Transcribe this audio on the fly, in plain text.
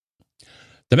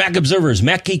The Mac Observer's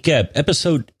Mac Geek Gab,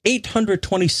 episode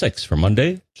 826 for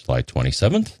Monday, July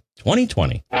 27th,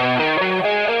 2020.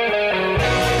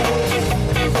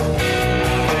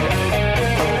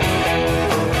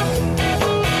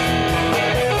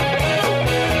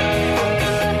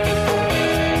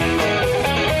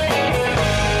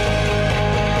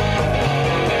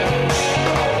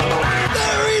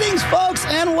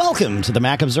 Welcome to the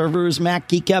Mac Observer's Mac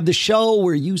Geek Gab, the show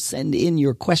where you send in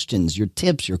your questions, your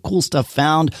tips, your cool stuff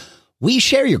found. We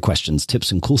share your questions,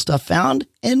 tips, and cool stuff found,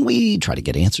 and we try to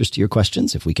get answers to your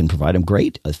questions. If we can provide them,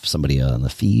 great. If somebody on the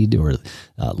feed or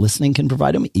listening can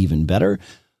provide them, even better.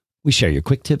 We share your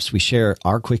quick tips. We share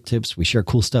our quick tips. We share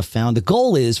cool stuff found. The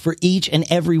goal is for each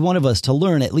and every one of us to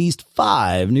learn at least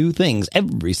 5 new things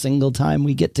every single time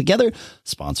we get together.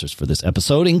 Sponsors for this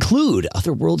episode include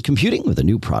Otherworld Computing with a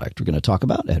new product we're going to talk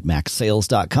about at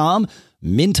macsales.com,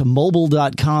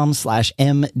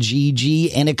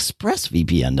 mintmobile.com/MGG, and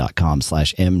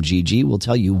expressvpn.com/MGG. We'll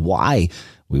tell you why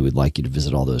we would like you to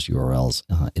visit all those URLs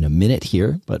in a minute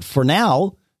here. But for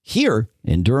now, here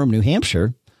in Durham, New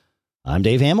Hampshire, I'm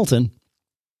Dave Hamilton.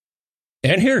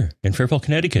 And here in Fairfield,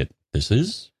 Connecticut, this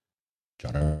is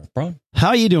John F. Braun. How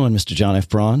are you doing, Mr. John F.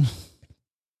 Braun?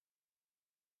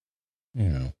 You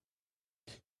know.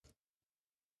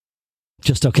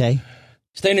 Just okay?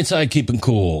 Staying inside, keeping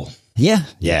cool. Yeah,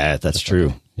 that's true.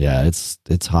 Okay. Yeah, it's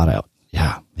hot out.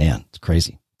 Yeah, man, it's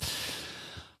crazy.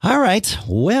 All right,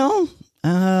 well,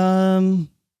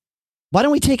 why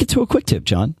don't we take it to a quick tip,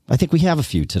 John? I think we have a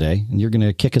few today, and you're going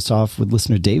to kick us off with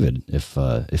listener David, if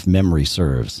memory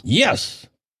serves. Yes.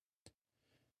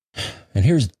 And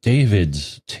here's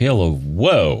David's tale of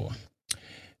woe.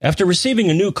 After receiving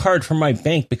a new card from my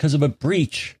bank because of a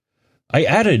breach, I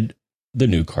added the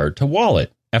new card to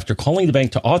wallet. After calling the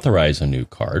bank to authorize a new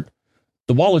card,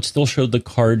 the wallet still showed the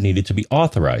card needed to be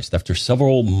authorized. After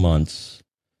several months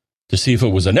to see if it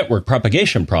was a network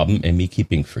propagation problem and me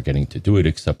forgetting to do it,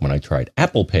 except when I tried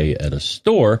Apple Pay at a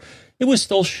store, it was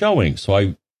still showing, so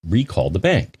I recalled the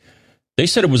bank. They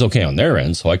said it was okay on their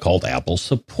end, so I called Apple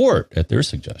support at their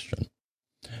suggestion.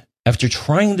 After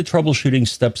trying the troubleshooting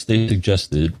steps they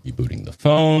suggested, rebooting the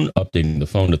phone, updating the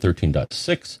phone to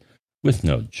 13.6, with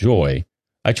no joy,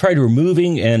 I tried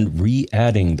removing and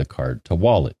re-adding the card to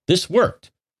wallet. This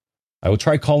worked. I will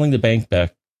try calling the bank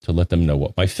back to let them know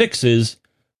what my fix is,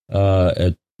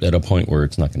 at a point where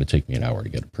it's not going to take me an hour to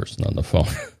get a person on the phone.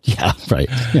 Yeah, right.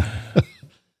 Yeah.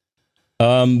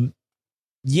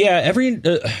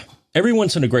 Every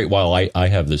once in a great while, I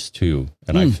have this too,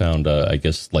 and I found, I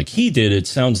guess, like he did, it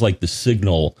sounds like the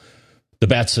signal, the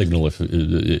bat signal,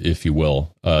 if you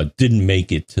will, didn't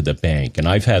make it to the bank. And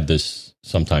I've had this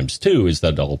sometimes too, is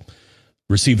that I'll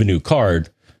receive a new card,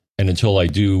 and until I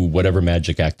do whatever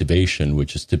magic activation,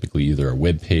 which is typically either a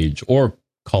web page or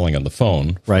calling on the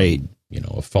phone, right?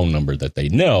 A phone number that they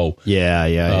know.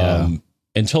 Yeah.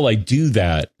 Until I do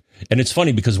that, and it's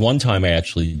funny because one time I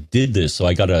actually did this. So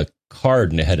I got a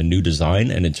card and it had a new design,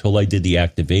 and until I did the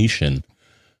activation,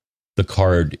 the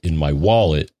card in my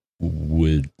wallet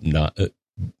would not.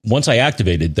 Once I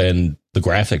activated, then the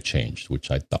graphic changed,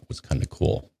 which I thought was kind of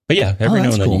cool. But yeah, every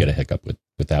now and then you get a hiccup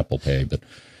with Apple Pay, but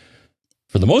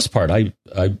for the most part, I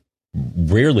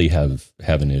rarely have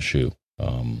an issue.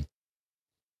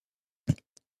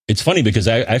 It's funny because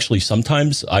I actually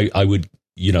sometimes I would,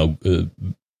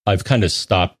 I've kind of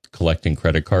stopped collecting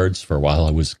credit cards for a while.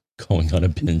 I was going on a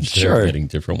binge there, getting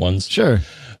different ones. Sure.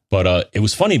 But it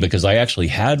was funny because I actually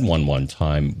had one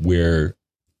time where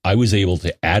I was able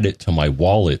to add it to my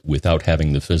wallet without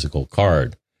having the physical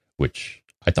card, which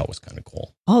I thought was kind of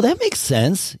cool. Oh, that makes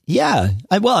sense. Yeah.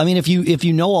 If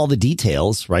you know all the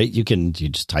details, right, you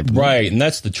just type them right. in. And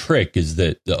that's the trick, is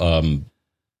that,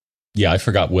 I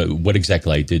forgot what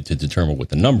exactly I did to determine what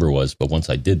the number was, but once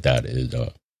I did that,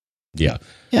 that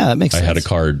makes sense. I had a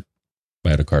card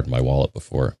in my wallet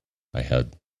before I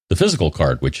had the physical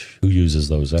card, which who uses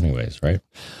those anyways, right?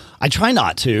 I try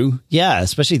not to. Yeah,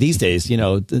 especially these days.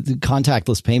 The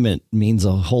contactless payment means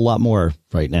a whole lot more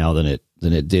right now than it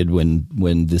did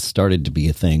when this started to be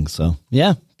a thing. So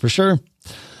yeah, for sure.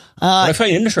 What I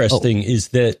find interesting is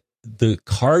that the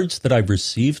cards that I've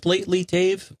received lately,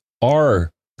 Dave,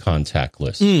 are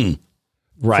contactless.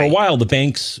 Right. For a while, the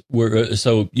banks were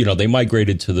they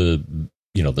migrated to the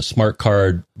smart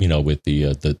card, with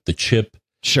the chip.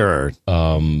 Sure.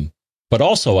 But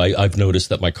also, I've noticed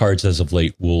that my cards as of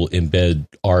late will embed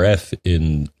RF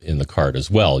in the card as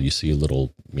well. You see a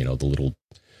little, the little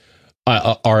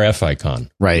RF icon,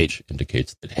 right, which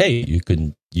indicates that, hey, you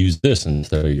can use this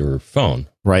instead of your phone.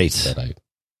 Right.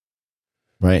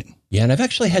 Right. Yeah, and I've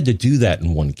actually had to do that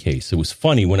in one case. It was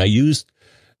funny when I used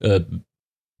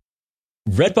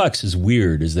Redbox is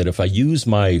weird is that if I use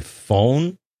my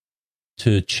phone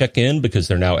to check in because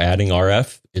they're now adding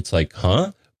RF, it's like,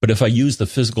 huh? But if I use the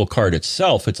physical card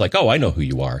itself, it's like, oh, I know who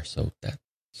you are. So that's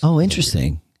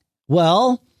interesting.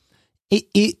 Well,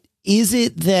 is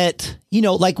it that,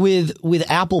 like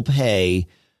with Apple Pay,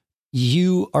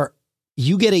 you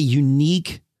get a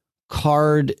unique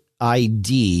card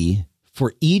ID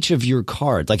for each of your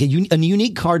cards, like a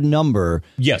unique card number.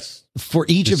 Yes. For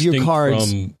each of your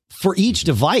cards. For each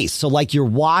device. So like your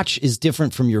watch is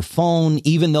different from your phone,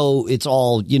 even though it's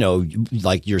all,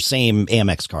 like your same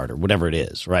Amex card or whatever it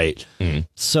is. Right. Mm.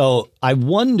 So I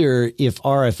wonder if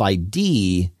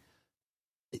RFID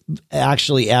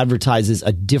actually advertises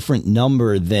a different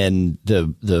number than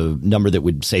the number that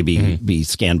would say be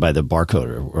scanned by the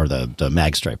barcode or the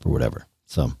mag stripe or whatever.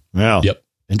 So, yeah. Yep.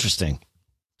 Interesting.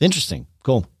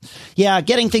 Cool. Yeah,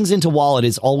 getting things into wallet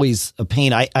is always a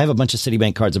pain. I have a bunch of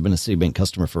Citibank cards. I've been a Citibank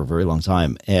customer for a very long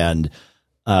time. And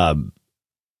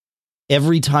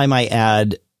every time I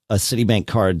add a Citibank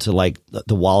card to like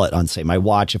the wallet on, say, my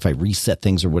watch, if I reset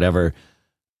things or whatever,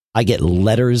 I get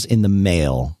letters in the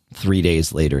mail 3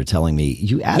 days later telling me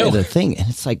you added a thing. And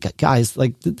it's like, guys,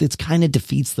 like it's kind of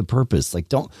defeats the purpose. Like,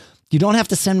 you don't have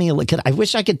to send me I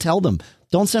wish I could tell them,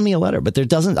 don't send me a letter, but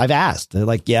I've asked. They're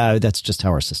like, yeah, that's just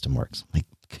how our system works. I'm like,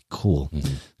 cool.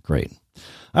 Mm-hmm. Great.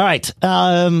 All right.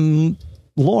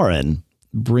 Lauren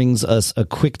brings us a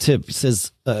quick tip. He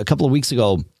says a couple of weeks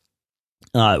ago,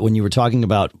 when you were talking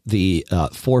about the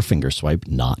 4-finger swipe,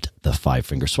 not the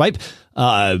 5-finger swipe,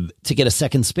 to get a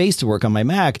second space to work on my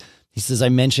Mac, he says, I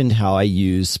mentioned how I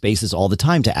use spaces all the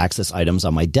time to access items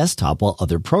on my desktop while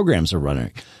other programs are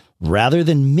running. Rather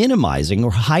than minimizing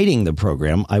or hiding the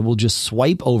program, I will just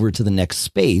swipe over to the next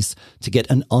space to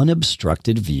get an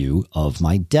unobstructed view of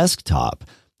my desktop.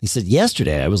 He said,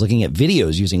 yesterday I was looking at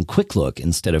videos using Quick Look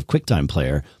instead of QuickTime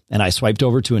Player, and I swiped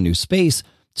over to a new space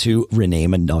to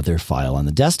rename another file on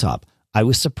the desktop. I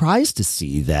was surprised to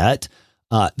see that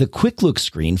the Quick Look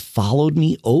screen followed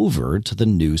me over to the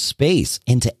new space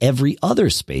and to every other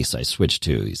space I switched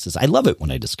to. He says, I love it when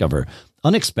I discover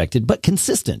unexpected but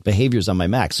consistent behaviors on my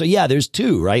Mac. So yeah, there's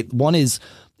two, right? One is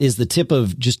the tip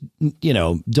of just,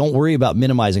 don't worry about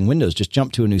minimizing windows. Just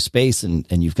jump to a new space and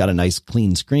you've got a nice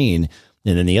clean screen.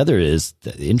 And then the other is,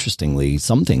 interestingly,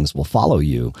 some things will follow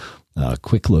you.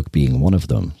 Quick Look being one of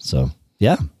them. So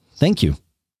yeah, thank you.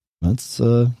 That's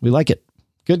we like it.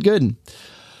 Good.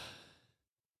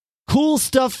 Cool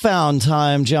stuff found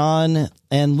time, John.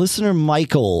 And listener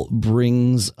Michael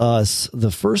brings us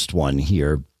the first one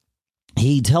here.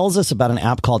 He tells us about an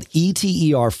app called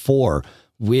ETER4,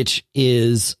 which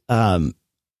is a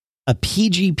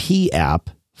PGP app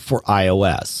for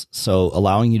iOS. So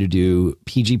allowing you to do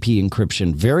PGP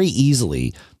encryption very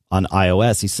easily on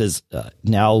iOS. He says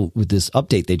now with this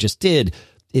update they just did,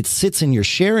 it sits in your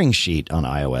sharing sheet on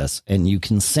iOS and you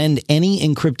can send any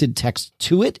encrypted text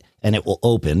to it and it will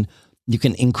open. You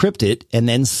can encrypt it and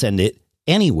then send it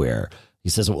anywhere. He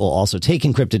says it will also take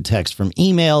encrypted text from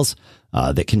emails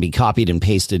that can be copied and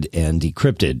pasted and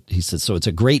decrypted. He says, so it's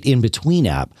a great in-between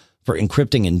app for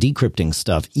encrypting and decrypting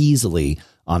stuff easily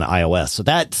on iOS. So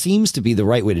that seems to be the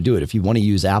right way to do it. If you want to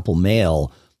use Apple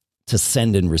Mail to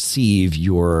send and receive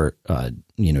your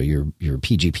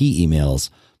PGP emails,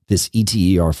 this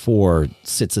ETER4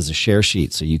 sits as a share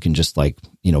sheet. So you can just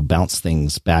bounce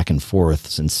things back and forth,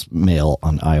 since Mail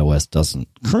on iOS doesn't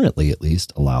currently, at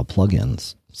least, allow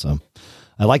plugins. So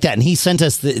I like that. And he sent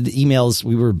us the emails.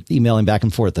 We were emailing back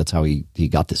and forth. That's how he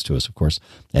got this to us, of course,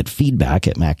 at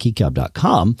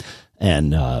feedback@mackeycab.com.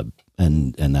 And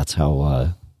that's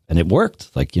how, and it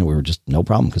worked. We were just no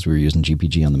problem because we were using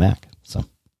GPG on the Mac. So.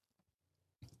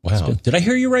 Wow. Did I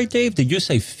hear you right, Dave? Did you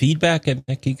say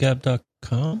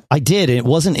feedback@mackeycab.com? I did. It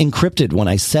wasn't encrypted when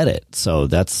I said it. So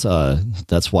that's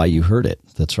why you heard it.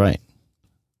 That's right.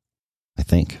 I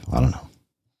think. I don't know.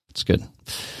 It's good.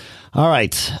 All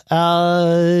right.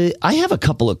 I have a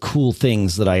couple of cool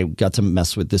things that I got to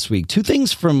mess with this week. Two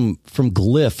things from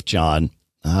Glyph, John,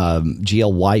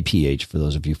 GLYPH, for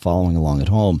those of you following along at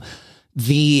home.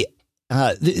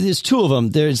 There's two of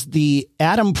them. There's the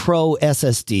Atom Pro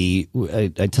SSD.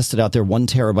 I tested out their 1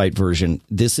 terabyte version.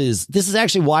 This is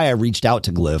actually why I reached out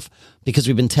to Glyph, because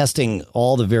we've been testing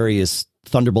all the various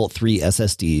Thunderbolt 3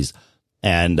 SSDs.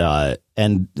 And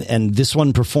this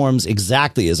one performs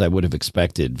exactly as I would have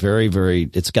expected. Very, very,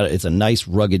 it's a nice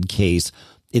rugged case.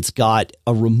 It's got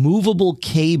a removable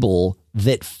cable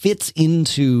that fits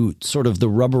into sort of the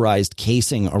rubberized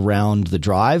casing around the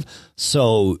drive.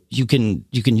 So you can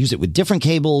use it with different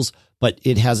cables, but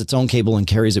it has its own cable and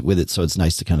carries it with it. So it's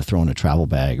nice to kind of throw in a travel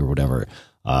bag or whatever.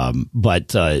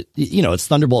 But it's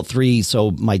Thunderbolt 3.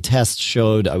 So my test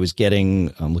showed I'm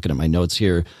looking at my notes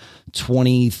here,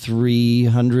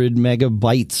 2,300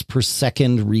 megabytes per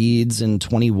second reads and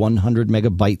 2,100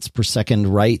 megabytes per second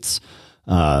writes.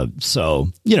 So,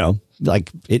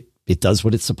 it does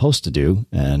what it's supposed to do,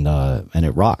 and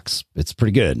it rocks. It's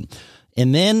pretty good.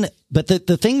 And then, but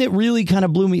the thing that really kind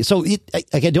of blew me, so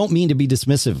I don't mean to be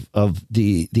dismissive of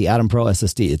the Atom Pro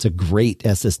SSD. It's a great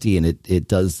SSD, and it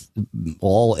does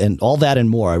all that and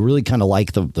more. I really kind of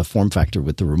like the form factor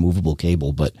with the removable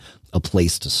cable, but a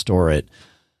place to store it.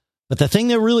 But the thing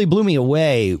that really blew me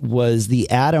away was the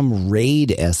Atom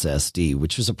RAID SSD,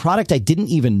 which was a product I didn't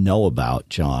even know about,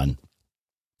 John.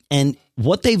 And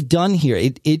what they've done here,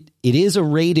 it is a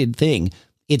rated thing.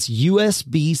 It's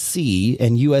USB-C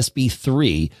and USB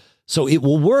 3. So it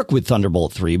will work with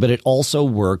Thunderbolt 3, but it also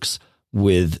works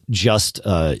with just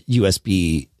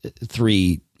USB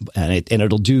 3, and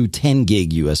it'll do 10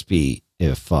 gig USB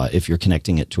if you're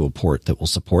connecting it to a port that will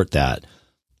support that.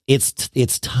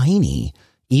 It's tiny.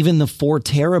 Even the 4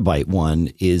 terabyte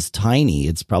one is tiny.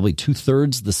 It's probably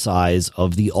 2/3 the size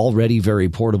of the already very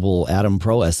portable Atom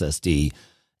Pro SSD.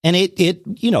 And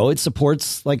it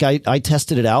supports, like I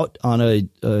tested it out on a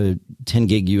 10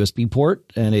 gig USB port,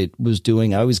 and I was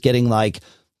getting like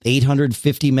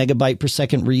 850 megabyte per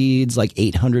second reads, like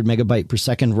 800 megabyte per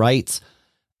second writes.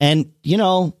 And, it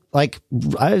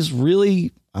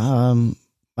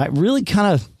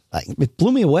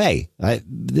blew me away.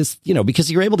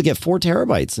 Because you're able to get 4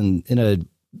 terabytes in a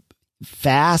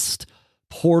fast,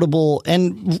 portable,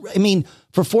 and I mean,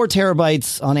 for 4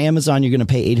 terabytes on Amazon, you're going to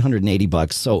pay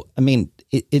 $880. So, I mean,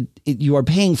 you are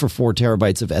paying for 4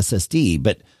 terabytes of SSD,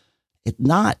 but it's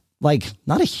not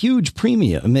a huge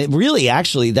premium. I mean, really,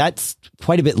 actually, that's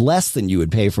quite a bit less than you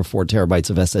would pay for 4 terabytes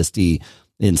of SSD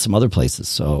in some other places.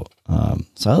 So,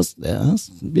 it's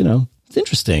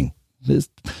interesting.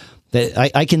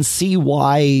 I can see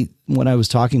why when I was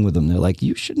talking with them, they're like,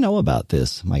 you should know about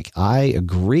this. I'm like, I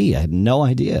agree. I had no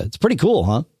idea. It's pretty cool,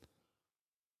 huh?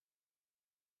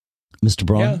 Mr.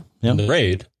 Braun? Yeah. The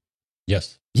RAID.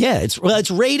 Yes. Yeah, it's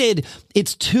rated.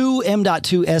 It's 2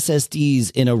 M.2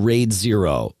 SSDs in a RAID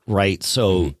 0, right?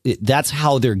 So that's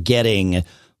how they're getting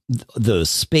the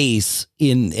space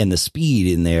and the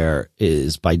speed in there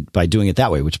is by doing it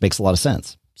that way, which makes a lot of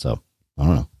sense. So I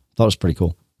don't know. Thought it was pretty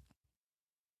cool.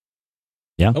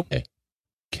 Yeah. Okay.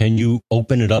 Can you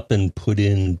open it up and put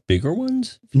in bigger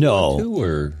ones?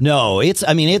 No. No, it's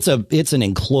an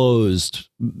enclosed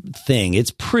thing.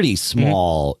 It's pretty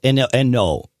small. Mm-hmm. And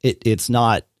no, it's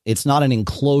not an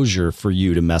enclosure for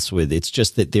you to mess with. It's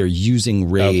just that they're using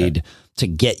RAID to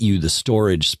get you the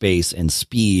storage space and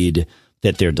speed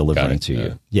that they're delivering to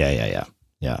you. Yeah.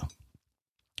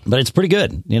 But it's pretty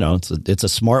good. It's a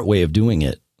smart way of doing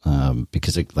it.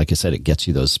 Because like I said, it gets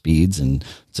you those speeds, and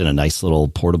it's in a nice little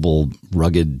portable,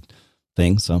 rugged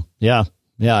thing. So yeah,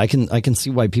 I can see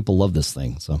why people love this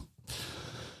thing. So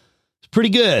it's pretty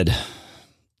good.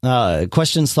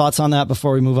 Questions, thoughts on that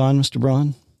before we move on, Mr.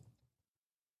 Braun?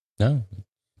 No.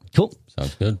 Cool.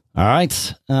 Sounds good. All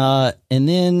right. And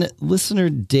then listener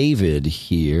David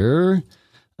here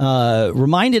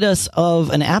reminded us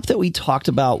of an app that we talked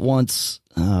about once,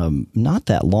 not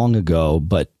that long ago,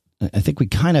 but I think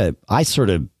I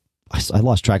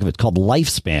lost track of it, called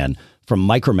Lifespan from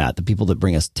Micromat, the people that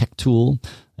bring us Tech Tool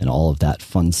and all of that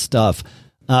fun stuff.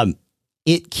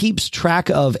 It keeps track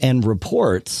of and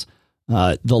reports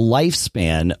the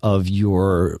lifespan of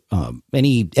your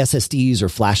any SSDs or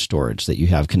flash storage that you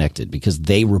have connected, because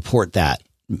they report that.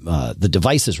 The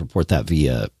devices report that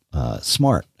via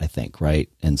Smart, I think, right?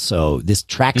 And so this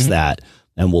tracks that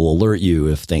and will alert you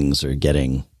if things are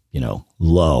getting,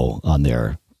 low on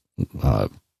their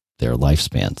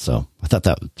lifespan. So I thought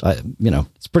that,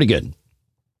 it's pretty good.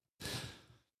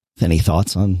 Any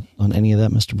thoughts on any of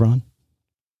that, Mr. Braun?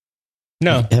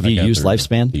 No. Have you used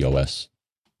Lifespan? The OS.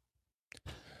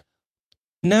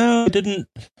 No, I didn't,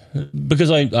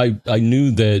 because I knew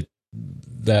that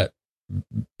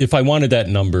if I wanted that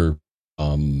number,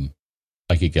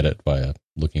 I could get it via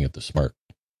looking at the Smart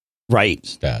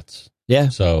stats. Yeah.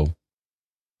 So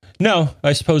no,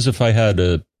 I suppose if I had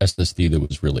a SSD that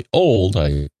was really old,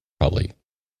 I probably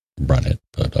run it.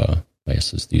 But my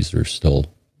SSDs are still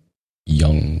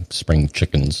young spring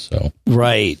chickens. So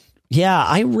right, yeah,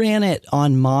 I ran it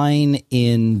on mine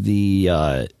in the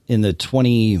late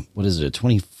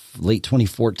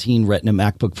 2014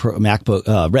 Retina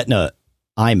Retina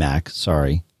iMac,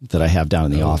 sorry, that I have down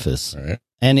in the office. All right.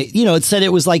 And it said it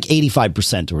was like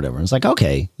 85% or whatever. And it's like,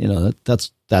 okay,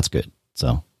 that's good.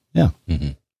 So yeah.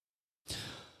 Mm-hmm.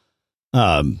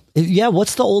 Yeah.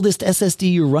 What's the oldest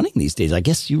SSD you're running these days? I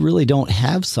guess you really don't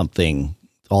have something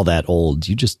all that old.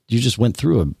 You just went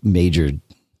through a major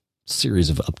series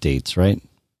of updates, right?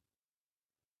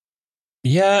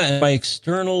 Yeah, and my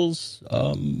externals,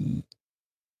 though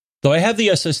I have the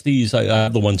SSDs, I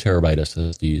have the 1 terabyte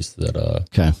SSDs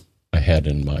that I had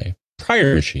in my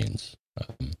prior machines.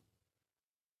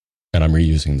 And I'm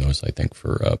reusing those, I think,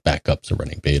 for backups of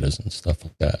running betas and stuff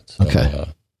like that. So,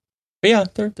 but yeah,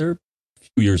 they're a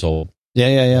few years old.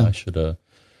 Yeah.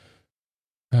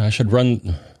 I should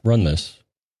run this.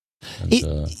 And,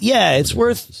 it's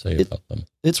worth to say about them.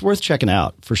 It's worth checking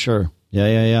out for sure.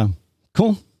 Yeah.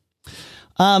 Cool.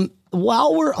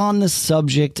 While we're on the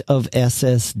subject of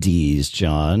SSDs,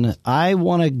 John, I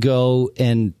want to go,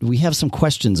 and we have some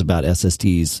questions about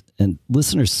SSDs, and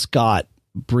listener Scott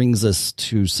brings us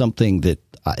to something that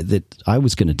I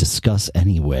was going to discuss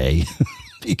anyway,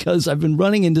 because I've been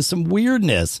running into some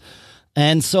weirdness.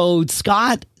 And so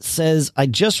Scott says, I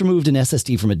just removed an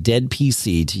SSD from a dead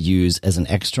PC to use as an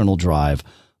external drive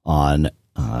on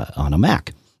a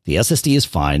Mac. The SSD is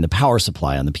fine. The power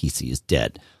supply on the PC is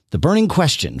dead. The burning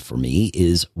question for me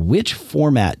is which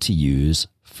format to use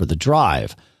for the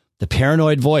drive. The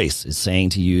paranoid voice is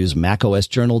saying to use macOS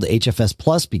journaled HFS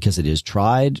Plus because it is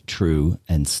tried, true,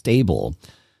 and stable.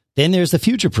 Then there's the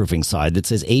future-proofing side that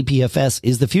says APFS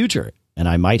is the future, and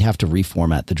I might have to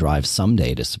reformat the drive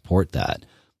someday to support that.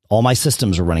 All my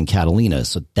systems are running Catalina,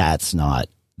 so that's not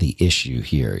the issue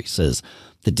here. He says,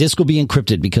 the disk will be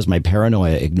encrypted because my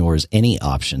paranoia ignores any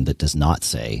option that does not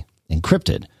say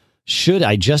encrypted. Should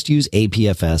I just use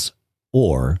APFS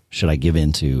or should I give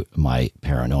in to my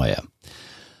paranoia?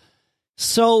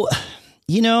 So,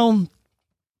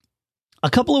 a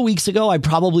couple of weeks ago, I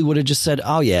probably would have just said,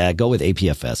 oh, yeah, go with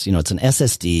APFS. It's an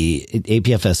SSD.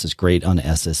 APFS is great on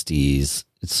SSDs.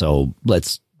 So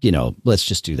let's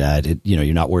just do that.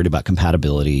 You're not worried about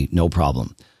compatibility. No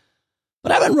problem.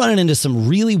 But I've been running into some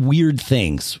really weird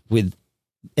things with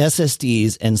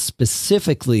SSDs and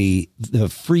specifically the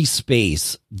free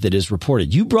space that is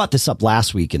reported. You brought this up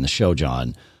last week in the show,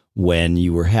 John, when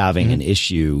you were having an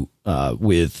issue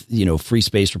with, free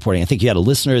space reporting. I think you had a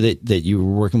listener that you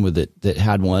were working with that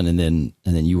had one, and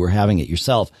then you were having it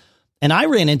yourself. And I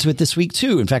ran into it this week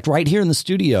too. In fact, right here in the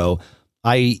studio,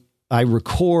 I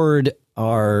record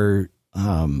our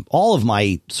all of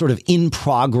my sort of in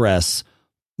progress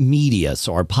media.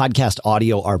 So our podcast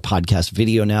audio, our podcast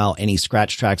video now, any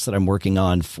scratch tracks that I'm working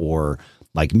on for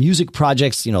like music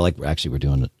projects, we're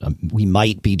doing, we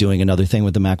might be doing another thing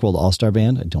with the Macworld All-Star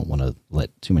Band. I don't want to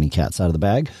let too many cats out of the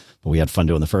bag, but we had fun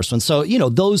doing the first one. So,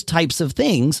 those types of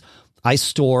things I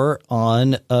store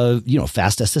on a,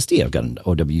 fast SSD. I've got an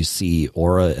OWC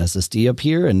Aura SSD up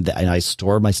here and I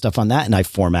store my stuff on that and I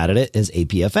formatted it as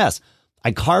APFS.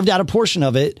 I carved out a portion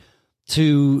of it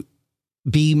to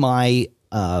be my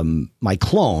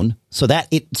clone so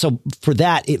for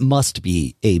that, it must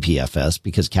be APFS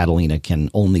because Catalina can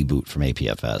only boot from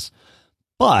APFS.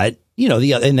 But,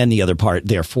 and then the other part,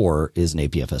 therefore, is an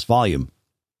APFS volume.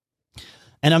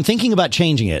 And I'm thinking about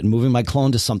changing it and moving my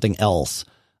clone to something else.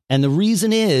 And the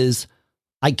reason is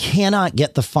I cannot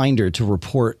get the Finder to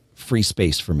report free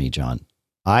space for me, John.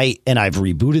 I've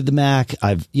rebooted the Mac.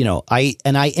 I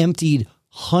emptied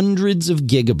hundreds of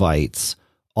gigabytes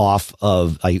off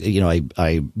of,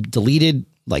 I deleted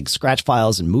like scratch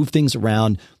files and moved things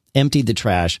around, emptied the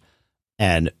trash,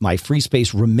 and my free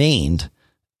space remained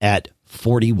at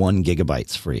 41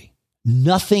 gigabytes free.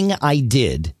 Nothing I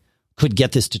did could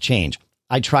get this to change.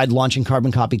 I tried launching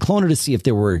Carbon Copy Cloner to see if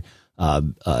there were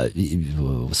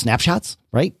snapshots,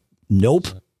 right? Nope.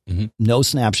 Mm-hmm. No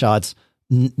snapshots.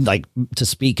 Like to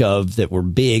speak of that were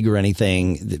big or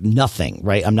anything, nothing,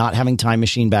 right? I'm not having Time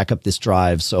Machine back up this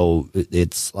drive. So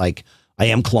it's like I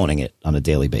am cloning it on a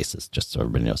daily basis, just so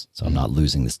everybody knows. So I'm not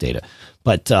losing this data,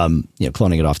 but,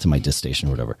 cloning it off to my disk station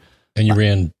or whatever. And you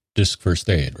ran Disk First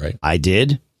Aid, right? I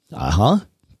did.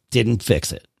 Didn't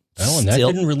fix it. Oh, and that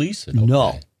didn't release it.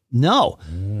 Okay. No.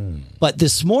 But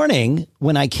this morning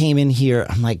when I came in here,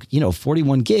 I'm like,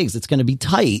 41 gigs, it's going to be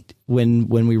tight when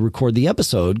we record the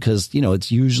episode. Cause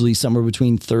it's usually somewhere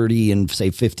between 30 and say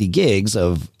 50 gigs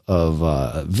of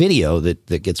video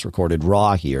that gets recorded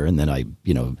raw here. And then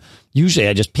usually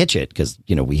I just pitch it cause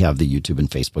we have the YouTube and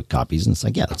Facebook copies and it's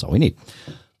like, yeah, that's all we need.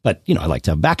 But I like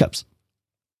to have backups.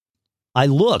 I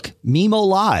look, Mimo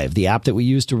Live, the app that we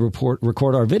use to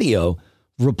record our video,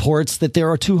 reports that there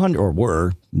are 200, or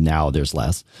were, now there's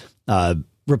less,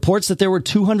 reports that there were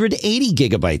 280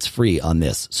 gigabytes free on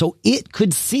this. So it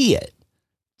could see it.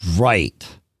 Right.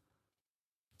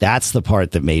 That's the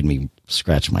part that made me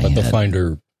scratch my head. But the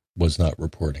Finder was not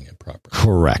reporting it properly.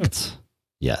 Correct.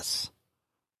 Yes.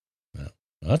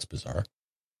 That's bizarre.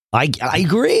 I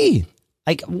agree.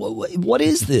 Like, what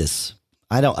is this?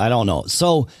 I don't know.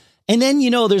 So, and then,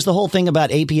 there's the whole thing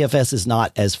about APFS is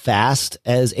not as fast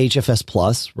as HFS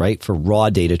Plus, right? For raw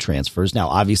data transfers. Now,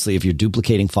 obviously, if you're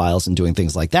duplicating files and doing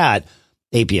things like that,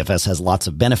 APFS has lots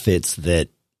of benefits that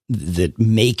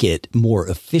make it more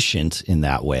efficient in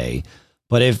that way.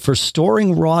 But if for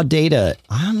storing raw data,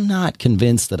 I'm not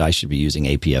convinced that I should be using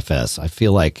APFS. I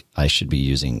feel like I should be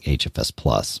using HFS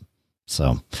Plus.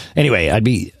 So anyway, I'd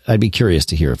be curious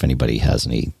to hear if anybody has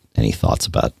any thoughts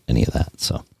about any of that.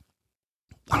 So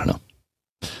I don't know.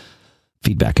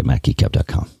 Feedback at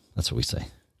macgeekgab.com. That's what we say.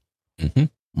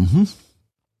 Mm-hmm. Mm-hmm.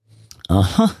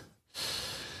 Uh-huh.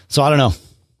 So I don't know.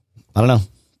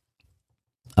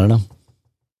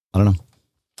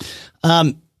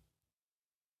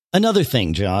 Another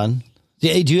thing, John. Do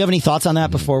you have any thoughts on that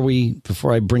before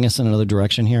I bring us in another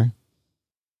direction here?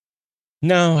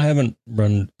 No, I haven't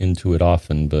run into it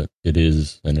often, but it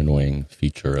is an annoying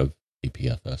feature of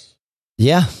APFS.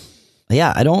 Yeah.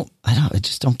 I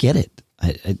just don't get it.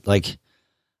 I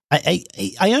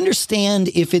understand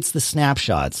if it's the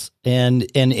snapshots, and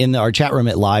in our chat room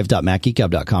at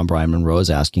live.macgeekgab.com, Brian Monroe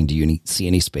is asking, do you see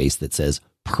any space that says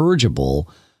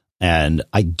purgeable? And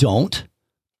I don't.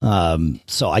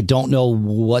 So I don't know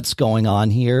what's going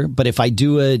on here, but if I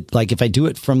do it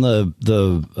from the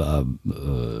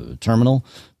terminal,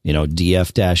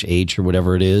 df-h or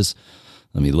whatever it is,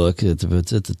 let me look at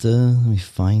let me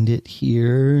find it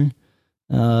here.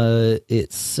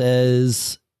 It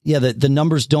says, the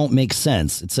numbers don't make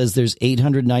sense. It says there's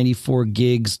 894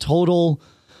 gigs total,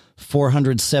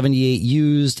 478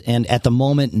 used, and at the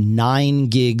moment 9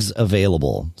 gigs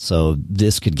available. So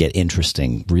this could get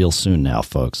interesting real soon now,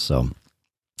 folks. So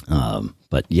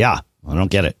but yeah, I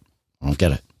don't get it.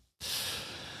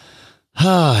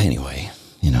 Anyway,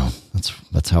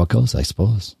 that's how it goes, I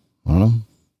suppose. I don't know.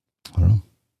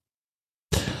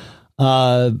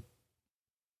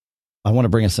 I want to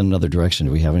bring us in another direction.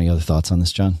 Do we have any other thoughts on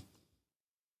this, John?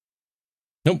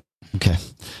 Nope. Okay.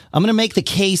 I'm going to make the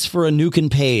case for a Nuke and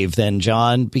Pave then,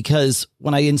 John, because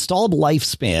when I installed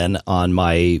Lifespan on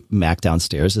my Mac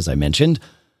downstairs, as I mentioned,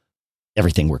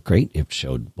 everything worked great. It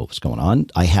showed what was going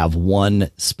on. I have one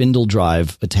spindle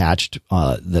drive attached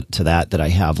to that I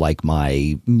have like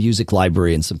my music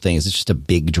library and some things. It's just a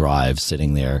big drive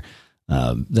sitting there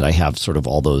that I have sort of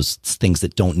all those things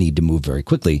that don't need to move very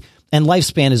quickly. And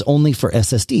Lifespan is only for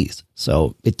SSDs,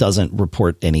 so it doesn't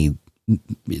report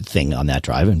anything on that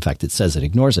drive. In fact, it says it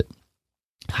ignores it.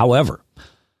 However,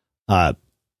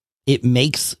 it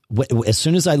makes, as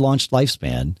soon as I launched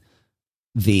Lifespan,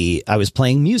 I was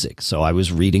playing music. So I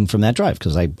was reading from that drive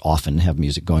because I often have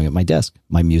music going at my desk.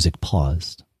 My music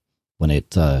paused when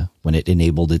it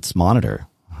enabled its monitor.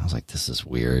 I was like, this is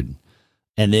weird.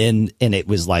 And it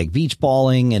was like beach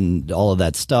balling and all of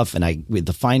that stuff. And with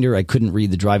the Finder, I couldn't read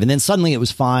the drive. And then suddenly it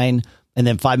was fine. And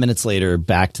then 5 minutes later,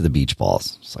 back to the beach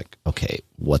balls. It's like, okay,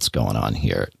 what's going on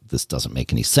here? This doesn't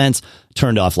make any sense.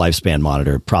 Turned off Lifespan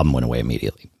monitor. Problem went away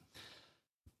immediately.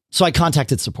 So I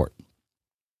contacted support.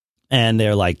 And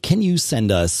they're like, can you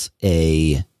send us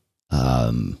a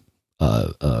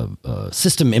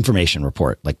system information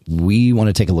report? Like, we want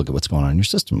to take a look at what's going on in your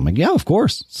system. I'm like, yeah, of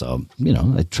course. So,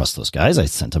 I trust those guys. I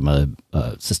sent them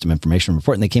a system information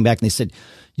report, and they came back and they said,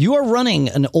 you are running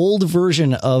an old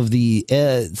version of the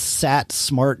SAT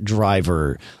Smart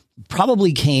Driver.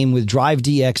 Probably came with Drive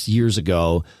DX years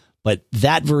ago, but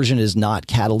that version is not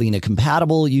Catalina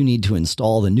compatible. You need to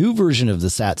install the new version of the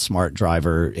SAT Smart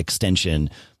Driver extension,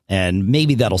 and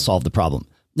maybe that'll solve the problem.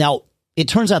 Now, it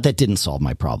turns out that didn't solve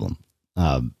my problem.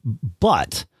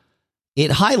 But it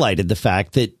highlighted the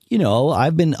fact that,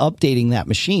 I've been updating that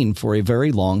machine for a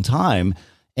very long time.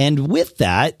 And with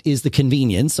that is the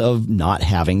convenience of not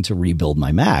having to rebuild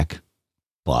my Mac.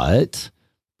 But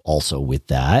also with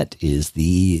that is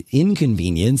the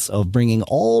inconvenience of bringing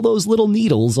all those little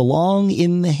needles along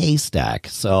in the haystack.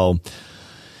 So,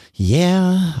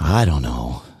 yeah, I don't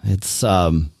know. It's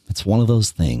one of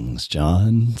those things,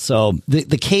 John. So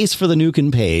the case for the Nuke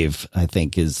and Pave, I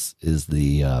think, is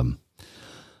the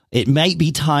it might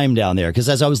be time down there, because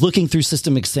as I was looking through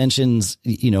system extensions,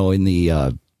 in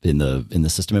the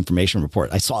system information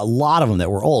report, I saw a lot of them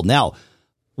that were old. Now,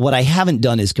 what I haven't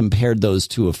done is compared those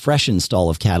to a fresh install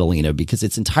of Catalina, because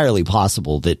it's entirely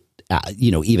possible that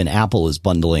even Apple is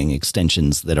bundling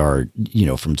extensions that are,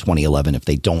 from 2011 if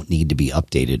they don't need to be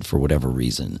updated for whatever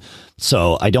reason.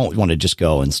 So I don't want to just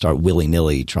go and start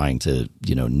willy-nilly trying to,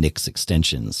 nix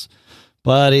extensions.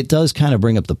 But it does kind of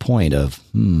bring up the point of,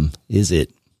 is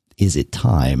it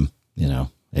time?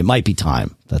 It might be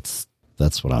time. That's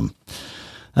what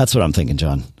That's what I'm thinking,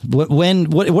 John. What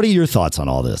are your thoughts on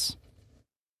all this?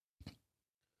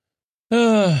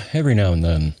 Every now and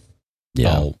then,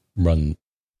 I'll run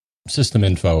system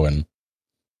info and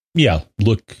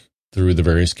look through the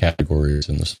various categories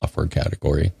in the software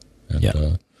category,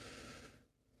 and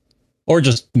or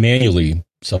just manually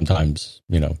sometimes,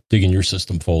 dig in your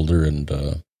system folder and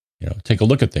take a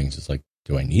look at things. It's like,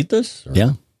 do I need this?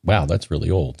 Or, wow, that's really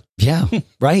old. Yeah,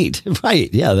 right.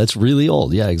 Yeah, that's really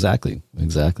old. Yeah, exactly.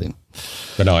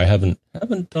 But no, I haven't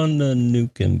done a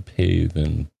Nuke and Pave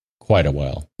in quite a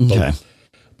while. Okay.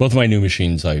 Both of my new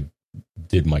machines, I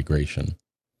did migration.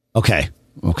 Okay.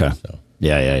 So.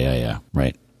 Yeah.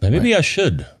 Right. Maybe I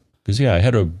should, because I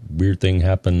had a weird thing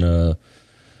happen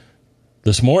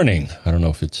this morning. I don't know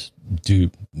if it's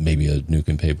due. Maybe a Nuke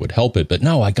and Pave would help it, but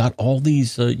no, I got all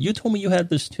these. You told me you had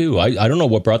this too. I don't know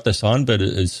what brought this on, but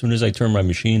as soon as I turned my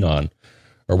machine on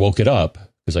or woke it up,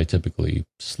 because I typically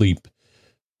sleep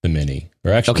the Mini,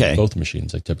 or actually both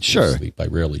machines, I typically sleep. I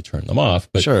rarely turn them off,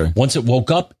 but once it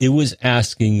woke up, it was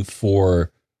asking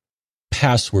for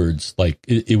passwords. Like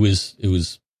it was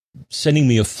sending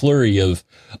me a flurry of,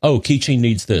 keychain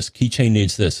needs this.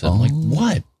 And I'm like,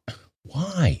 what?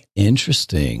 Why?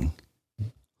 Interesting.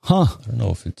 Huh. I don't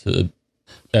know if it's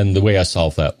and the way I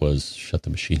solved that was shut the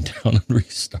machine down and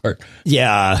restart.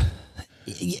 Yeah.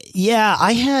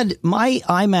 I had my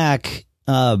iMac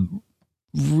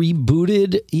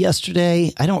rebooted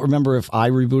yesterday. I don't remember if I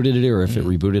rebooted it or if it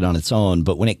rebooted on its own,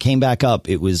 but when it came back up,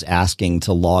 it was asking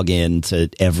to log in to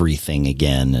everything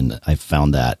again. And I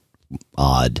found that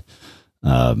odd.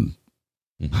 So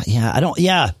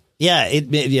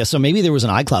maybe there was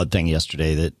an iCloud thing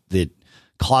yesterday that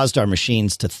caused our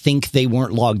machines to think they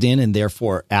weren't logged in and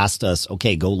therefore asked us,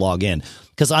 okay, go log in.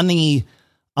 Because on the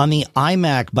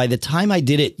iMac, by the time I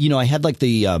did it, I had like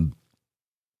the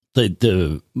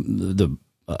little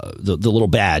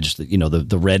badge that,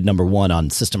 the red number 1 on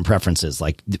system preferences,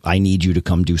 like, I need you to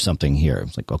come do something here.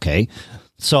 It's like, okay.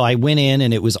 So I went in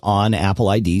and it was on Apple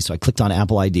ID. So I clicked on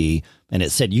Apple ID and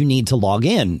it said, you need to log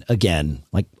in again.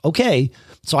 Like, okay.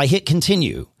 So I hit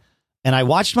continue and I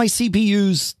watched my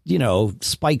CPUs,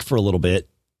 spike for a little bit.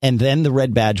 And then the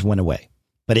red badge went away,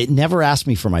 but it never asked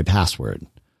me for my password.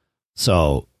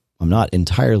 So I'm not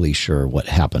entirely sure what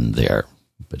happened there,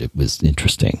 but it was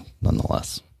interesting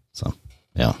nonetheless. So,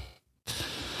 yeah.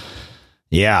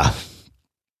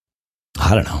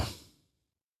 I don't know.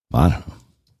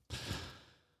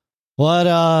 What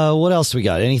else we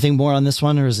got? Anything more on this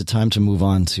one, or is it time to move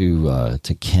on to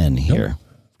Ken here? Nope.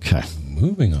 Okay.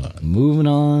 Moving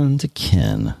on to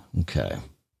Ken. Okay.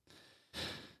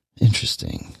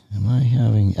 Interesting.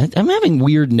 I'm having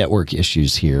weird network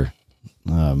issues here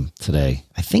today.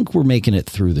 I think we're making it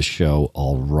through the show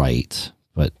all right,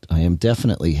 but I am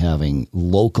definitely having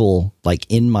local, like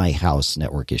in my house,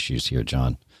 network issues here,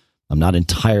 John. I'm not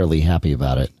entirely happy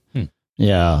about it.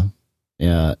 Yeah.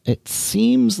 It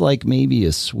seems like maybe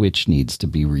a switch needs to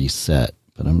be reset,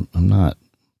 but I'm not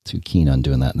too keen on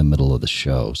doing that in the middle of the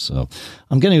show. So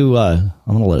I'm going to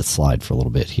let it slide for a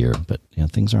little bit here, but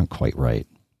things aren't quite right.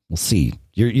 We'll see.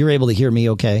 You're able to hear me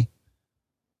okay?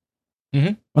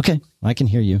 Mm-hmm. Okay. I can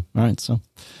hear you. All right. So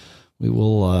we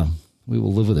will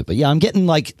live with it. But yeah, I'm getting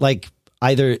like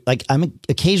I'm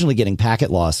occasionally getting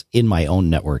packet loss in my own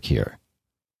network here,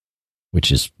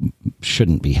 which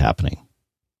shouldn't be happening.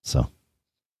 So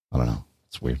I don't know.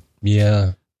 It's weird.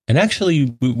 Yeah. And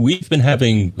actually,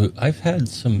 I've had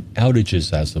some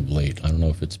outages as of late. I don't know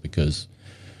if it's because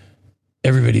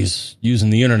everybody's using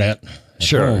the internet at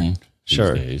home these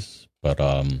days. But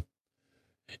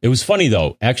it was funny,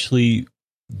 though. Actually,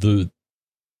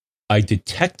 I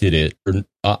detected it, or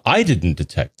I didn't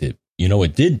detect it.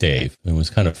 It did, Dave. It was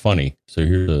kind of funny. So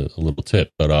here's a little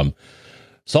tip. But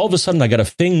so all of a sudden, I got a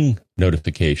Fing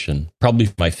notification, probably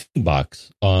from my Fing box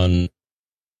on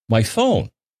my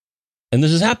phone. And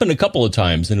this has happened a couple of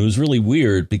times, and it was really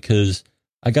weird because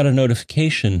I got a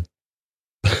notification.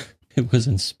 It was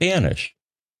in Spanish.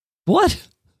 What? It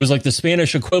was like the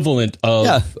Spanish equivalent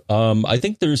of, I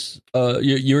think there's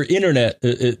your internet,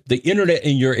 the internet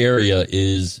in your area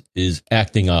is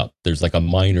acting up. There's like a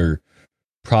minor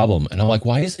problem. And I'm like,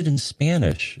 why is it in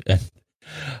Spanish? And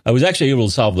I was actually able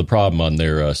to solve the problem on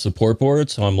their support board.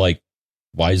 So I'm like,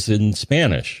 why is it in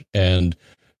Spanish? And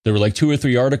there were like 2 or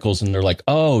 3 articles, and they're like,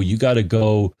 oh, you got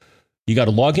to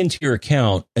log into your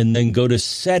account and then go to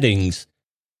settings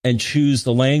and choose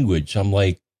the language. I'm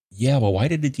like, yeah, well, why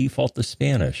did it default to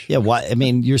Spanish? Yeah, why? I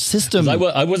mean, your system. I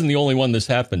wasn't the only one this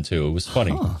happened to. It was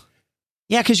funny. Huh.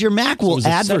 Yeah, because your Mac will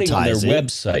advertise on their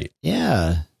website.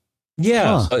 Yeah.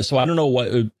 Yeah. Huh. So I don't know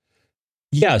what.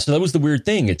 Yeah. So that was the weird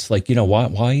thing. It's like,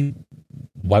 why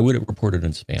why would it report it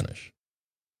in Spanish?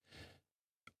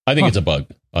 I think it's a bug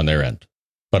on their end,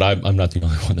 but I'm not the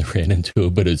only one that ran into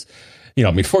it. But it's,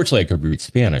 fortunately I could read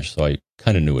Spanish, so I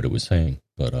kind of knew what it was saying.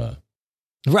 But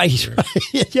right,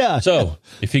 yeah. So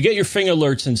if you get your Fing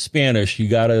alerts in Spanish, you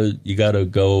gotta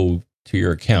go to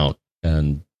your account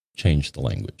and change the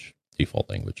default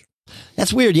language.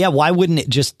 That's weird. Yeah, why wouldn't it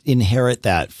just inherit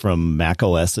that from Mac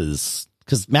OS's?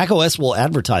 Because Mac OS will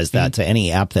advertise that to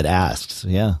any app that asks.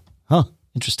 Yeah. Huh.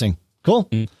 Interesting. Cool.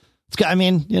 It's good. I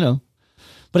mean,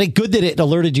 but it's good that it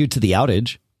alerted you to the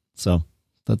outage. So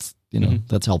that's,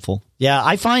 that's helpful. Yeah.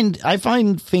 I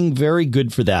find Fing very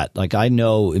good for that. Like, I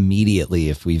know immediately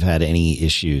if we've had any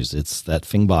issues. It's that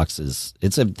Fing box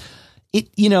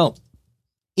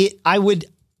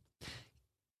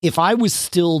if I was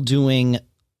still doing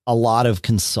a lot of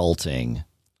consulting,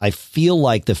 I feel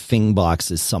like the Fing box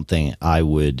is something I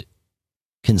would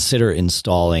consider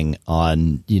installing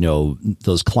on,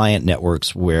 those client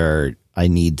networks where I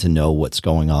need to know what's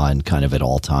going on kind of at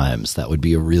all times. That would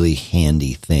be a really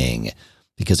handy thing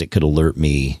because it could alert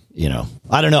me,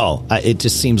 I don't know. It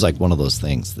just seems like one of those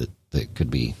things that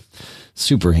could be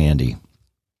super handy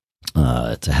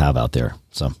to have out there.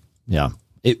 So, yeah.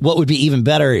 What would be even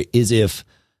better is if,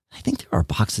 I think there are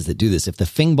boxes that do this. If the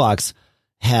Fing box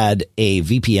had a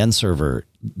VPN server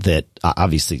that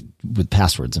obviously with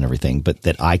passwords and everything, but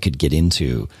that I could get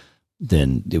into,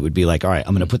 then it would be like, all right,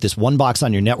 I'm going to put this one box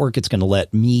on your network. It's going to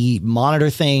let me monitor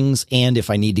things. And if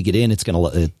I need to get in, it's going to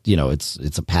let,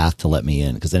 it's a path to let me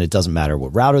in, because then it doesn't matter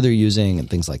what router they're using and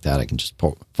things like that. I can just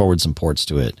forward some ports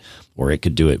to it, or it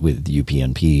could do it with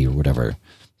UPnP or whatever.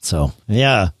 So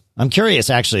yeah, I'm curious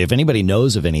actually, if anybody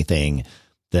knows of anything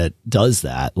that does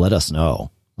that, let us know.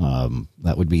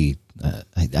 That would be,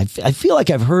 I feel like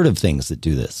I've heard of things that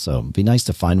do this. So it'd be nice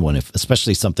to find one,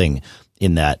 especially something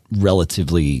in that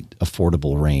relatively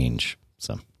affordable range.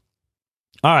 So,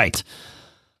 all right.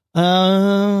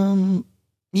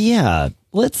 Yeah,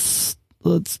 let's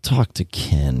talk to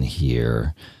Ken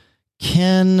here.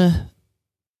 Ken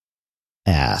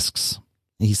asks,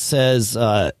 he says,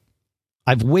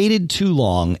 I've waited too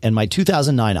long and my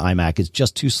 2009 iMac is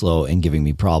just too slow and giving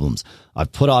me problems.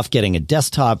 I've put off getting a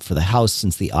desktop for the house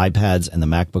since the iPads and the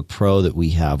MacBook Pro that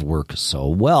we have work so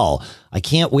well. I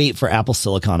can't wait for Apple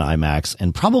Silicon iMacs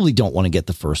and probably don't want to get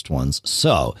the first ones.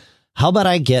 So how about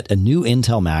I get a new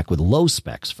Intel Mac with low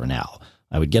specs for now?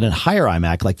 I would get a higher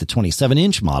iMac like the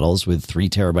 27-inch models with 3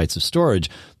 terabytes of storage,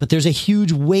 but there's a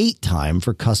huge wait time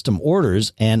for custom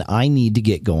orders and I need to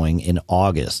get going in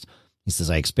August. He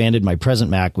says, I expanded my present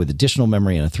Mac with additional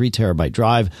memory and a 3 terabyte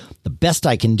drive. The best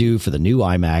I can do for the new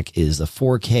iMac is a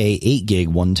 4K 8 gig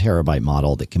 1 terabyte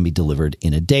model that can be delivered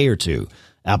in a day or two.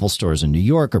 Apple stores in New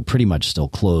York are pretty much still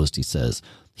closed, he says.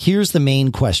 Here's the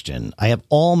main question. I have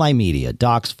all my media,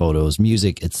 docs, photos,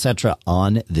 music, etc.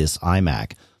 on this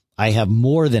iMac. I have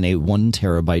more than a 1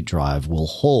 terabyte drive will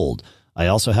hold. I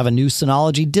also have a new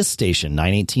Synology disk station,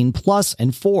 918 Plus,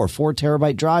 and 4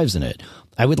 terabyte drives in it.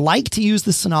 I would like to use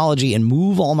the Synology and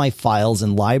move all my files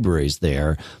and libraries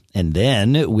there, and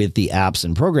then with the apps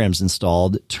and programs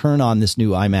installed, turn on this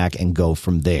new iMac and go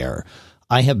from there.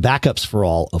 I have backups for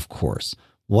all, of course.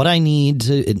 What I need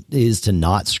is to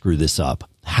not screw this up.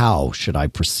 How should I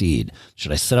proceed?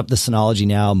 Should I set up the Synology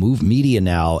now, move media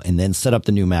now, and then set up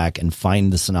the new Mac and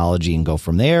find the Synology and go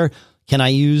from there? Can I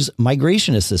use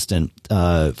Migration Assistant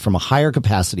from a higher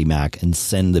capacity Mac and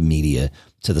send the media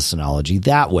to the Synology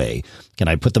that way? Can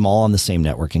I put them all on the same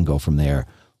network and go from there?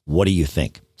 What do you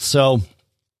think? So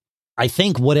I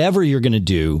think whatever you're going to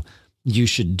do, you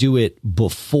should do it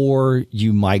before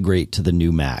you migrate to the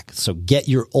new Mac. So get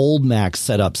your old Mac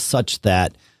set up such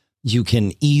that you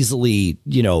can easily,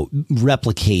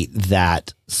 replicate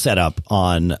that setup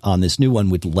on this new one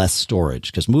with less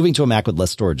storage, because moving to a Mac with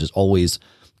less storage is always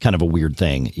kind of a weird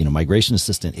thing. Migration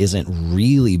Assistant isn't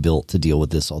really built to deal with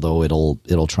this, although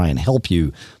it'll try and help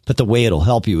you. But the way it'll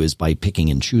help you is by picking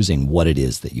and choosing what it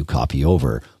is that you copy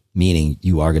over, meaning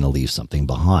you are going to leave something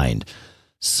behind.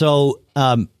 So,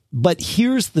 but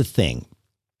here's the thing.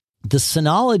 The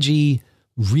Synology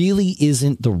really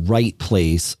isn't the right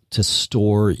place to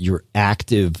store your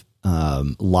active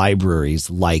libraries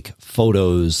like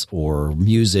photos or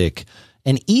music.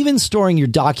 And even storing your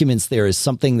documents there is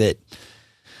something that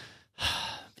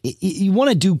you want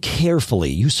to do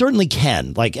carefully. You certainly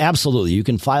can, absolutely. You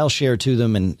can file share to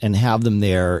them and have them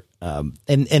there.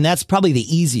 And that's probably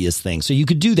the easiest thing. So you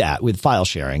could do that with file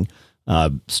sharing,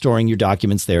 storing your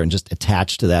documents there and just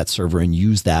attach to that server and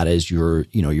use that as your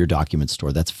document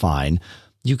store. That's fine.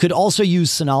 You could also use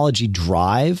Synology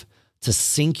Drive to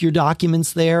sync your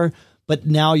documents there. But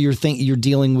now you're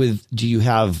dealing with, do you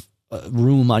have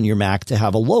room on your Mac to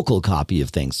have a local copy of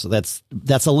things. So that's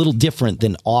a little different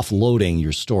than offloading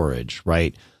your storage,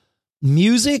 right?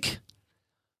 Music,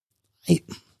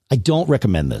 I don't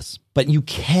recommend this, but you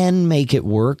can make it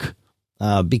work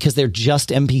because they're just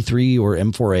MP3 or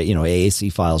M4A,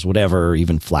 AAC files, whatever,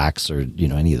 even FLAC or,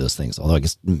 any of those things. Although I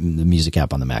guess the music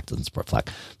app on the Mac doesn't support FLAC,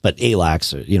 but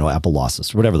ALAX or, Apple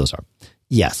Lossless, whatever those are.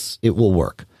 Yes, it will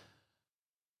work.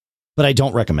 But I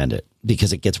don't recommend it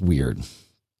because it gets weird.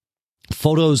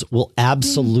 Photos will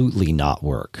absolutely not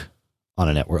work on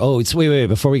a network. Oh, wait.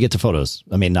 Before we get to photos,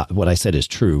 I mean, not what I said is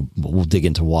true, but we'll dig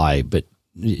into why. But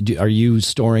are you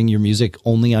storing your music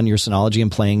only on your Synology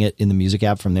and playing it in the music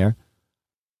app from there?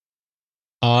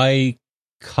 I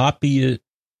copy it.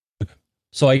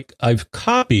 So I've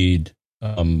copied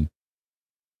my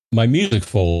music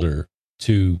folder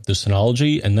to the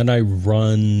Synology, and then I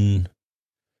run,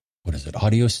 what is it,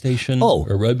 Audio Station? Oh.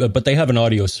 But they have an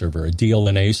audio server, a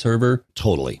DLNA server.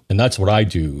 Totally. And that's what I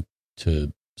do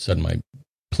to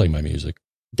play my music.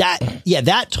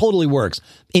 That totally works.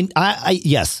 And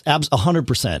yes,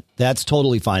 100%. That's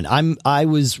totally fine. I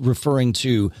was referring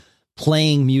to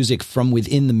playing music from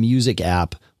within the music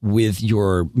app with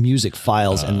your music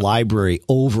files and library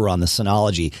over on the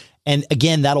Synology. And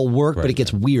again, that'll work, but it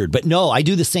gets weird. But no, I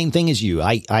do the same thing as you.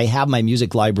 I have my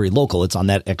music library local. It's on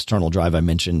that external drive I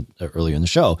mentioned earlier in the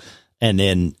show. And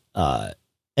then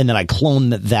I clone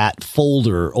that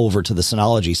folder over to the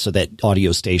Synology so that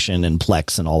Audio Station and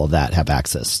Plex and all of that have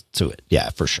access to it. Yeah,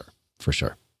 for sure. For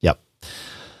sure. Yep.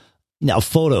 Now,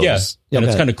 photos. Yeah, and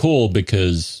it's kind of cool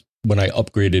because when I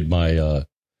upgraded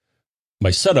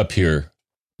my setup here,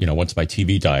 once my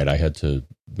TV died, I had to,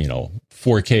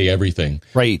 4K everything.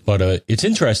 Right. But it's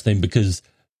interesting because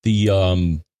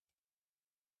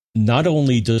not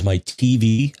only does my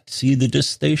TV see the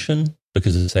disk station,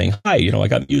 because it's saying, hi, I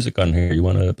got music on here. You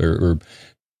want to,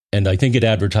 and I think it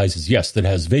advertises, yes, that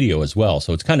has video as well.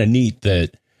 So it's kind of neat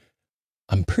that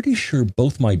I'm pretty sure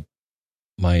both my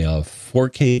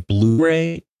 4K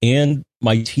Blu-ray and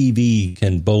my TV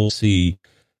can both see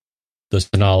the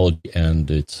Synology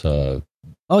and its, the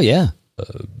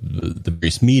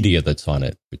various media that's on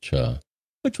it, which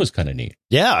was kind of neat.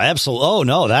 Yeah, absolutely. Oh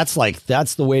no, that's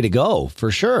the way to go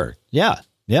for sure. Yeah.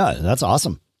 That's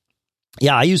awesome.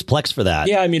 Yeah, I use Plex for that.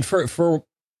 Yeah, I mean, for a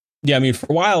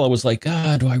while I was like, do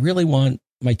I really want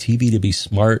my TV to be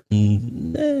smart?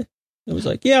 And it was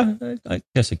like, yeah, I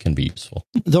guess it can be useful.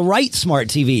 The right smart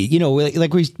TV,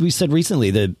 like we said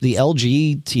recently, the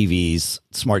LG TVs,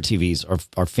 smart TVs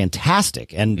are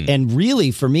fantastic, and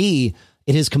really for me,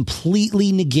 it has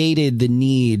completely negated the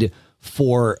need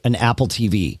for an Apple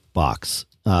TV box.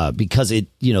 Because the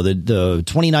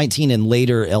 2019 and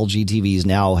later LG TVs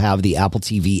now have the Apple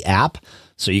TV app,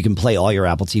 so you can play all your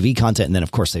Apple TV content. And then,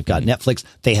 of course, they've got Netflix.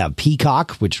 They have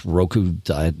Peacock, which Roku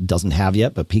doesn't have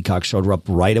yet, but Peacock showed up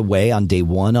right away on day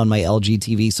one on my LG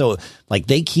TV. So,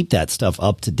 they keep that stuff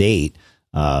up to date.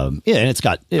 And it's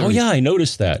got. I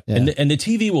noticed that. Yeah. And the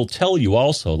TV will tell you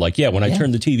also, when I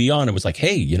turned the TV on, it was like,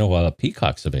 hey,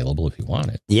 Peacock's available if you want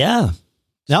it. Yeah.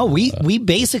 No, we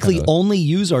basically only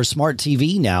use our smart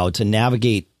TV now to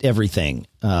navigate everything.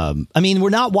 We're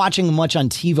not watching much on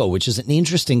TiVo, which is an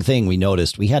interesting thing we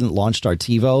noticed. We hadn't launched our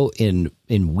TiVo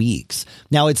in weeks.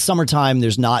 Now it's summertime.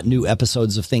 There's not new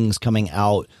episodes of things coming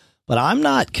out, but I'm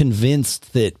not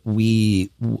convinced that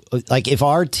if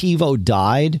our TiVo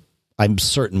died, I'm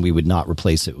certain we would not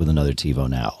replace it with another TiVo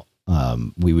now.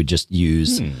 We would just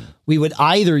we would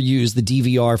either use the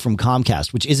DVR from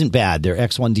Comcast, which isn't bad. Their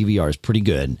X1 DVR is pretty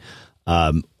good.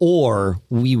 Or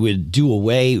we would do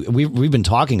away. We've been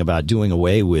talking about doing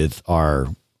away with our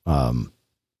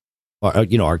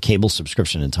cable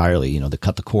subscription entirely,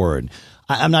 cut the cord.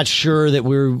 I'm not sure that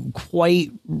we're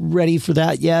quite ready for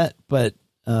that yet, but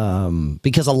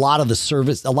because a lot of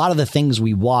the things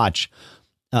we watch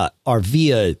are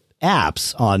via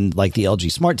apps on the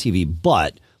LG Smart TV,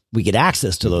 but we get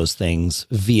access to those things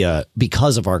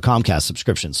because of our Comcast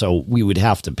subscription. So we would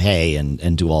have to pay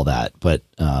and do all that. But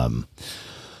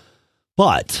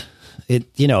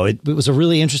it was a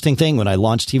really interesting thing when I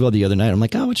launched TiVo the other night. I'm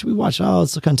like, what should we watch? Oh,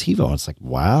 let's look on TiVo. And it's like,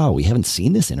 wow, we haven't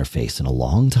seen this interface in a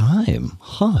long time.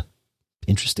 Huh.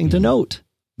 Interesting to note,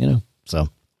 so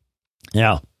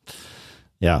yeah.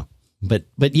 But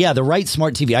yeah, the right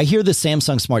smart TV. I hear the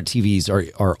Samsung smart TVs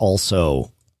are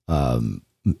also,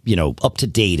 up to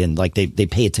date and they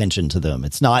pay attention to them.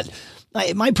 It's not,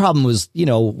 my problem was,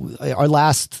 our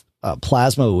last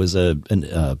Plasma was a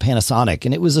Panasonic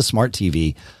and it was a smart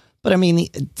TV. But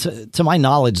to my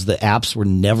knowledge, the apps were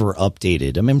never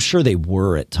updated. I'm sure they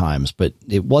were at times, but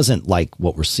it wasn't like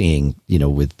what we're seeing,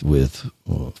 with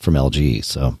from LG.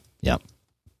 So, yeah.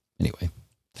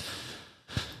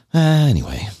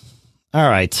 Anyway. All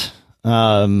right.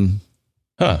 How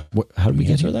did we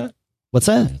answer that? What's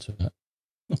that? Answer that.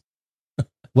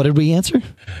 What did we answer?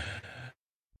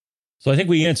 So I think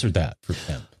we answered that for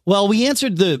Ken. Well, we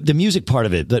answered the music part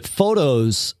of it, but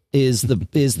photos is the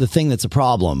thing that's a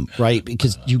problem, right?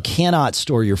 Because you cannot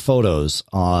store your photos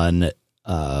on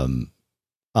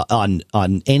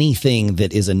anything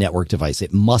that is a network device.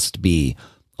 It must be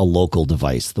a local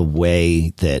device. The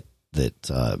way that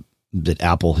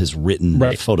Apple has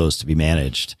written photos to be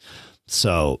managed,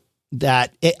 so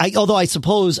that although I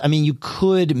suppose, I mean, you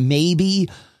could maybe.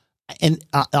 And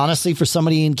honestly, for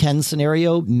somebody in Ken's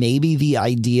scenario, maybe the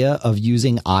idea of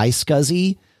using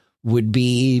iSCSI would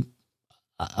be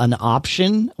an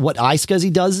option. What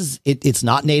iSCSI does is it's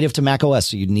not native to Mac OS,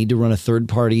 so you'd need to run a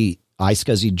third-party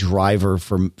iSCSI driver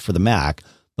for the Mac,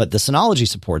 but the Synology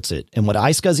supports it. And what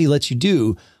iSCSI lets you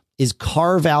do is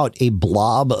carve out a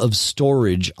blob of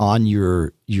storage on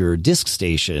your disk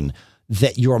station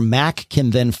that your Mac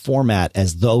can then format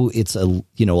as though it's a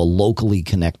locally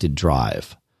connected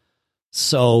drive.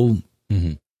 So,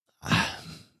 that,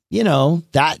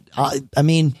 I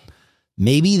mean,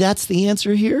 maybe that's the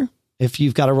answer here. If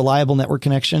you've got a reliable network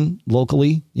connection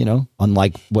locally,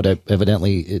 unlike what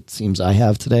evidently it seems I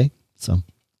have today. So,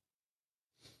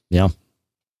 yeah,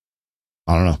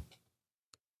 I don't know.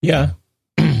 Yeah.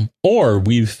 Or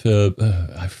we've,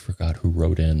 I forgot who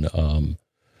wrote in.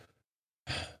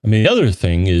 The other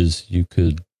thing is you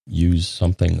could use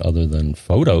something other than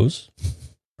photos.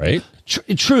 Right?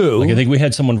 True. Like I think we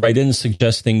had someone write in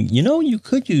suggesting, you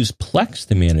could use Plex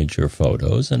to manage your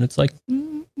photos. And it's like,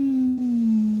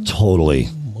 totally.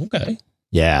 Okay.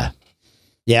 Yeah.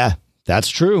 Yeah, that's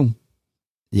true.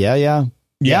 Yeah.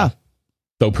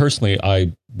 Though personally,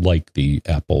 I like the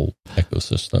Apple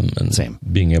ecosystem and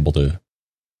being able to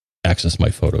access my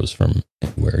photos from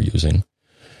anywhere using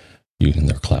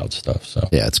their cloud stuff. So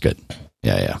yeah, it's good.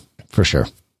 Yeah. For sure.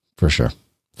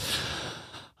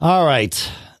 All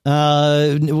right.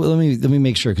 Let me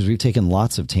make sure, because we've taken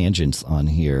lots of tangents on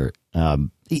here.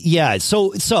 So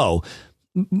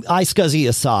iSCSI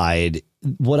aside,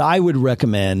 what I would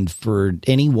recommend for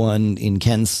anyone in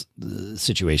Ken's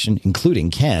situation, including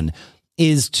Ken,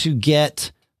 is to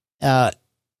get an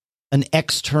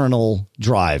external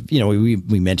drive.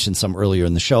 We mentioned some earlier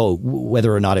in the show,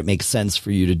 whether or not it makes sense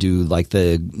for you to do like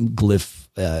the Glyph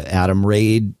Atom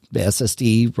RAID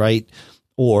SSD, right?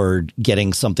 Or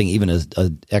getting something, even a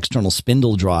external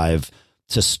spindle drive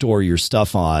to store your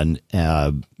stuff on.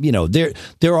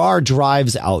 There are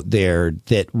drives out there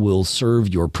that will serve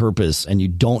your purpose, and you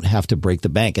don't have to break the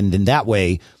bank. And then that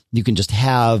way you can just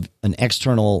have an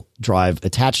external drive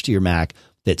attached to your Mac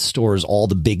that stores all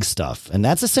the big stuff. And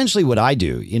that's essentially what I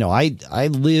do. I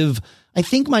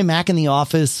think my Mac in the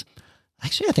office,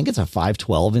 actually, I think it's a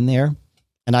 512 in there.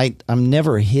 And I'm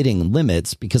never hitting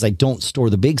limits because I don't store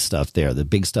the big stuff there. The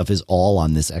big stuff is all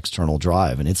on this external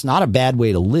drive. And it's not a bad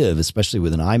way to live, especially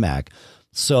with an iMac.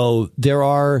 So there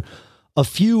are a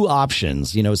few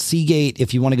options. Seagate,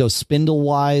 if you want to go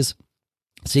spindle-wise,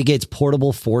 Seagate's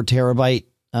portable 4 terabyte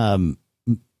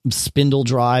spindle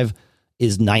drive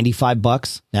is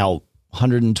 $95. Now,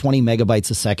 120 megabytes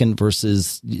a second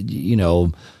versus,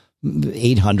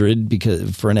 800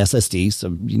 because for an SSD,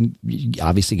 so you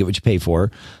obviously get what you pay for.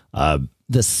 The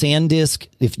SanDisk,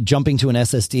 if jumping to an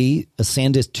SSD, a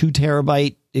SanDisk 2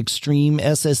 terabyte Extreme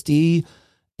SSD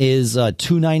is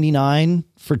 $299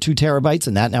 for 2 terabytes,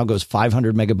 and that now goes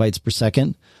 500 megabytes per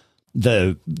second.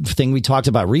 The thing we talked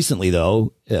about recently,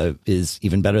 though, is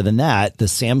even better than that. The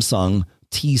Samsung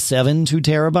T7 2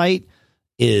 terabyte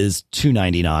is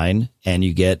 $299, and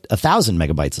you get 1,000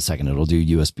 megabytes a second. It'll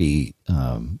do USB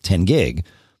 10 gig.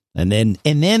 And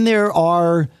then there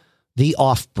are the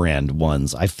off-brand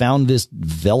ones. I found this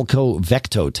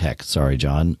Vectotech, sorry,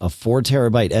 John, a 4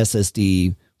 terabyte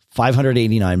SSD,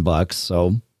 $589.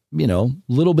 So, a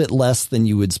little bit less than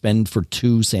you would spend for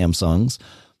 2 Samsungs.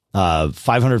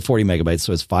 540 megabytes,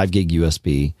 so it's 5 gig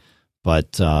USB.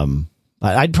 But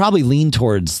I'd probably lean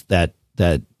towards that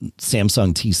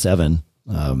Samsung T7.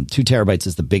 2 terabytes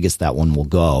is the biggest that one will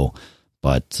go,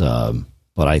 but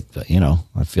I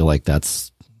feel like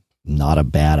that's not a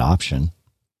bad option.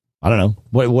 I don't know.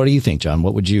 What do you think, John?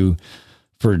 What would you,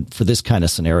 for this kind of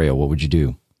scenario, what would you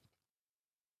do?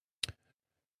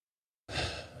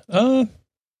 All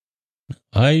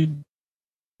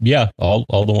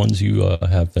the ones you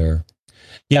have there.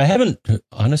 Yeah, I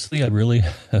really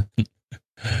haven't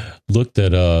looked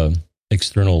at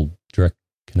external direct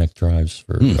connect drives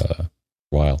for a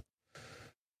while.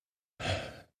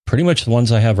 Pretty much the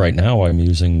ones I have right now I'm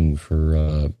using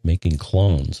for making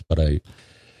clones, but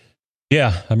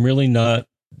Yeah, I'm really not.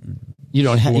 You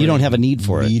don't have a need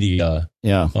for media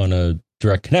on a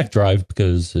direct connect drive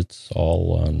because it's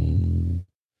all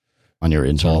on your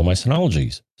internal. All my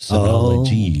Synologies,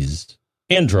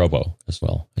 and Drobo as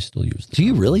well. I still use. Do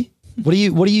you really? What do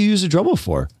you use a Drobo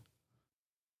for?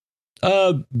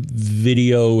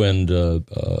 Video and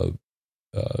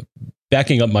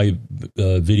backing up my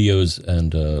videos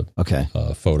and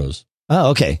photos.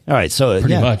 Oh, okay. All right. So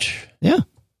pretty much. Yeah.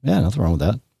 Nothing wrong with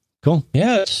that. Cool.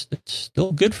 Yeah, it's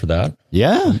still good for that.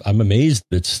 Yeah. I'm amazed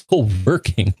that it's still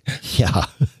working. Yeah.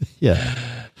 Yeah.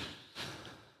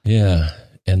 Yeah.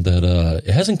 And that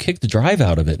it hasn't kicked the drive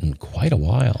out of it in quite a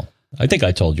while. I think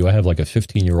I told you I have like a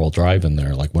 15-year-old drive in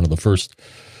there, like one of the first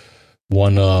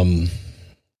one. I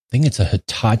think it's a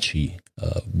Hitachi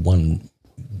 1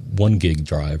 gig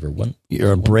drive or one.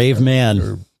 You're a brave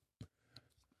man.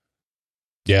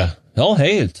 Yeah. Oh,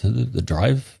 hey, the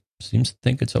drive seems to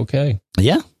think it's okay.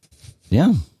 Yeah.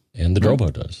 Yeah. And the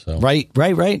Drobo does. So. Right.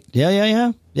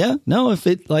 Yeah. No, if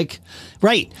it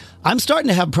right. I'm starting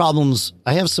to have problems.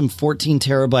 I have some 14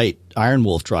 terabyte Iron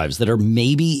Wolf drives that are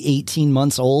maybe 18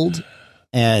 months old.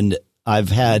 And I've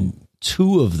had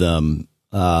 2 of them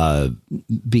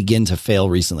begin to fail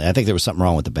recently. I think there was something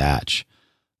wrong with the batch.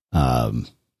 And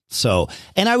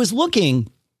I was looking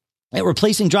at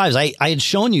replacing drives. I had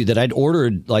shown you that I'd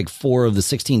ordered like 4 of the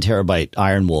 16 terabyte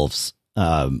Iron Wolves,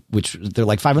 which they're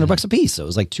like $500 a piece. So it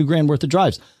was like $2,000 worth of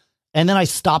drives. And then I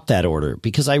stopped that order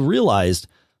because I realized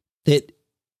that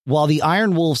while the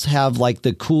Iron Wolves have like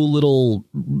the cool little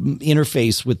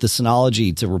interface with the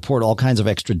Synology to report all kinds of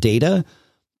extra data,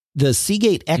 the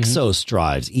Seagate Exos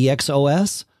drives,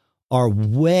 EXOS, are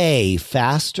way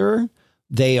faster.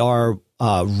 They are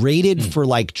rated for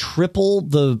like triple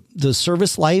the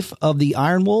service life of the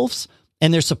Iron Wolves.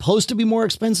 And they're supposed to be more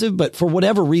expensive, but for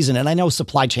whatever reason, and I know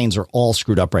supply chains are all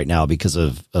screwed up right now because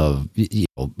of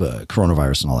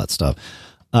coronavirus and all that stuff.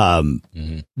 I'll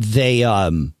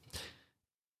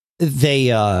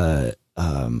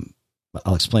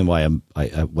explain why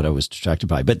what I was distracted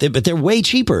by, but they're way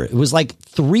cheaper. It was like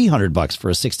 $300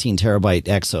 for a 16 terabyte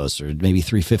Exos, or maybe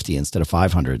 $350 instead of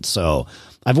 $500. So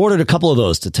I've ordered a couple of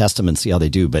those to test them and see how they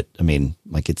do. But I mean,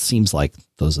 like, it seems like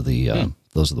those are the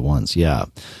ones. Yeah.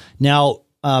 Now,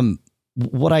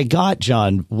 what I got,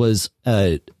 John, was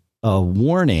a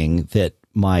warning that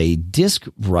my disk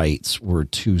writes were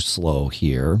too slow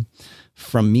here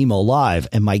from Mimo Live.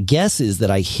 And my guess is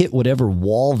that I hit whatever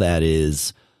wall that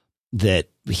is that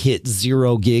hit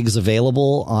 0 gigs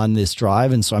available on this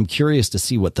drive. And so I'm curious to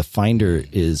see what the Finder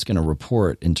is going to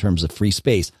report in terms of free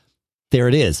space. There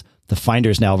it is. The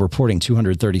Finder is now reporting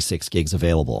 236 gigs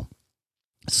available.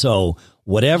 So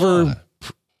whatever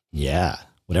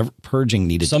purging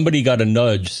needed. Somebody got a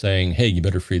nudge saying, hey, you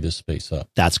better free this space up.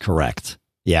 That's correct.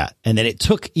 Yeah. And then it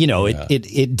took,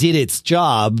 it did its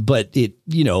job, but it,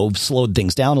 slowed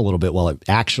things down a little bit while it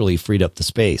actually freed up the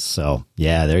space. So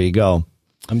yeah, there you go.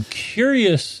 I'm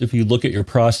curious if you look at your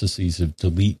processes if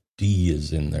delete D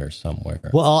is in there somewhere.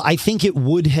 Well, I think it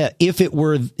would have, if it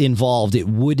were involved, it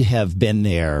would have been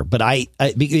there, but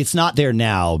it's not there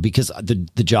now because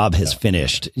the job has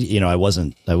finished. I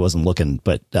wasn't looking,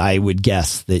 but I would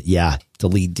guess that,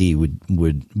 delete D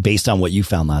would, based on what you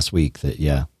found last week,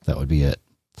 that would be it.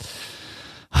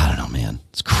 I don't know, man.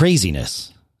 It's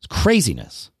craziness.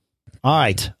 All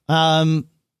right.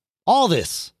 All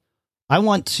this. I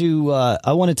want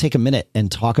to take a minute and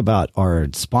talk about our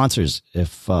sponsors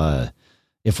if we're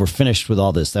finished with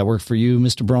all this. That work for you,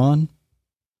 Mr. Braun?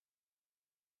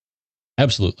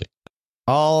 Absolutely.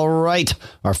 All right.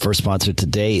 Our first sponsor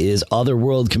today is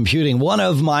Otherworld Computing, one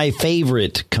of my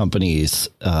favorite companies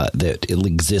that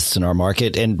exists in our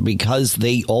market. And because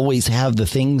they always have the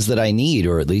things that I need,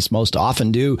 or at least most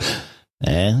often do.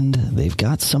 And they've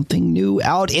got something new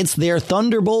out. It's their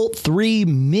Thunderbolt 3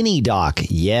 mini dock.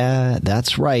 Yeah,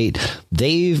 that's right.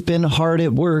 They've been hard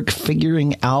at work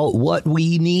figuring out what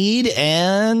we need,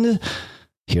 and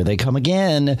here they come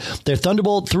again. Their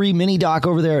Thunderbolt 3 mini dock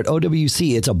over there at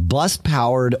OWC. It's a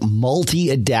bus-powered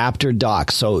multi-adapter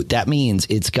dock. So that means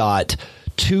it's got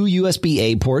 2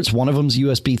 USB-A ports. One of them's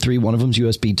USB 3, one of them's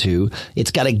USB 2.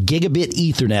 It's got a gigabit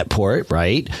Ethernet port,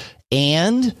 right?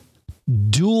 And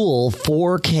dual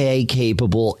 4K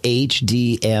capable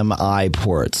HDMI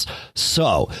ports.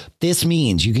 So this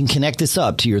means you can connect this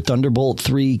up to your Thunderbolt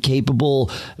 3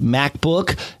 capable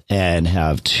MacBook and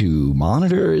have 2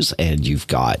 monitors, and you've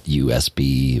got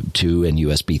USB 2 and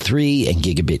USB 3 and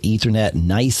gigabit Ethernet.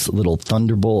 Nice little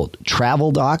Thunderbolt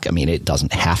travel dock. I mean, it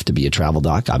doesn't have to be a travel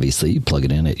dock. Obviously, you plug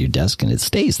it in at your desk and it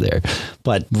stays there.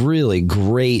 But really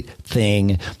great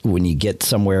thing when you get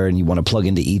somewhere and you want to plug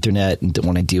into Ethernet and don't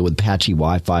want to deal with patchy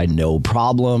Wi-Fi, no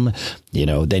problem. You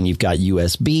know, then you've got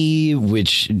USB,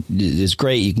 which is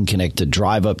great. You can connect a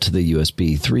drive up to the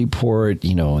USB 3 port,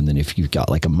 you know, and then if you've got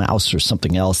like a mouse or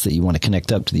something else that you want to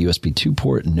connect up to the USB 2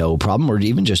 port, no problem. Or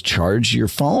even just charge your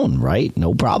phone, right?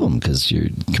 No problem, because your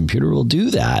computer will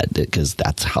do that, because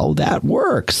that's how that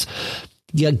works.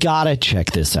 You gotta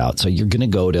check this out. So you're going to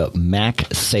go to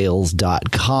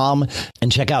macsales.com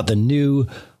and check out the new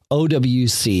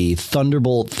OWC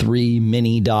Thunderbolt 3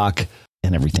 mini dock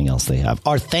and everything else they have.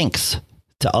 Our thanks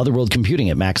to Otherworld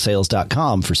Computing at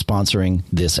macsales.com for sponsoring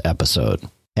this episode.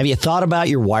 Have you thought about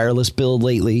your wireless build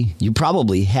lately? You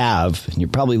probably have, and you're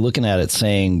probably looking at it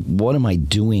saying, what am I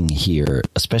doing here?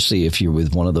 Especially if you're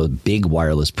with one of the big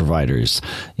wireless providers,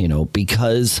 you know,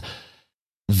 because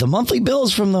the monthly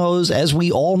bills from those, as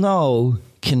we all know,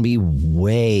 can be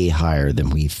way higher than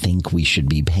we think we should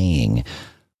be paying.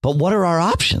 But what are our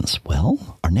options?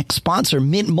 Well, our next sponsor,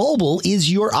 Mint Mobile,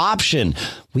 is your option.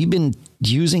 We've been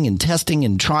using and testing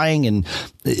and trying and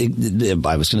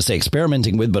I was going to say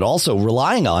experimenting with, but also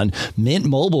relying on Mint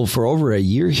Mobile for over a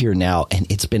year here now.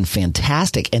 And it's been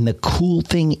fantastic. And the cool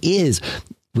thing is,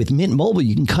 with Mint Mobile,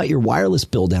 you can cut your wireless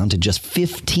bill down to just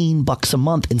 $15 a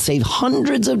month and save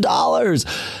hundreds of dollars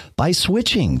by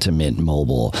switching to Mint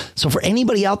Mobile. So for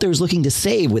anybody out there who's looking to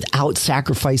save without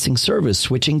sacrificing service,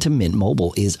 switching to Mint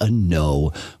Mobile is a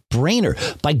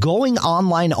no-brainer. By going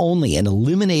online only and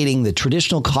eliminating the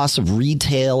traditional costs of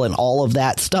retail and all of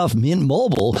that stuff, Mint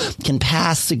Mobile can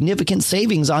pass significant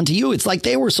savings onto you. It's like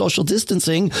they were social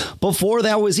distancing before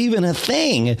that was even a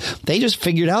thing. They just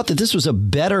figured out that this was a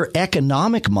better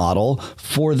economic model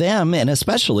for them and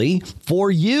especially for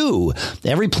you.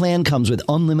 Every plan comes with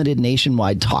unlimited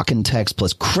nationwide talk and text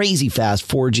plus crazy fast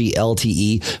 4G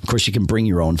LTE. Of course, you can bring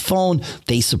your own phone.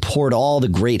 They support all the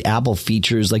great Apple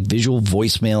features like visual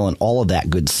voicemail and all of that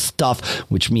good stuff,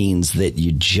 which means that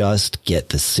you just get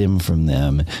the SIM from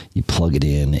them. You plug it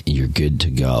in, you're good to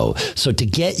go. So to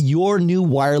get your new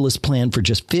wireless plan for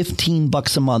just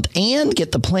 $15 a month and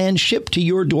get the plan shipped to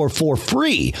your door for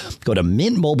free, go to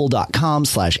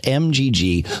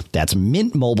mintmobile.com/MGG. That's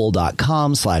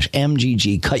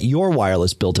mintmobile.com/MGG. Cut your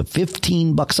wireless bill to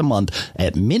 $15 a month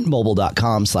at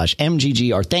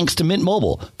mintmobile.com/MGG. Our thanks to Mint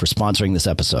Mobile for sponsoring this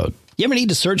episode. You ever need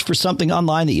to search for something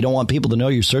online that you don't want people to know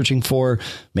you're searching for?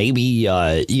 Maybe,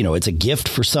 it's a gift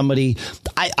for somebody.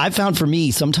 I found for me,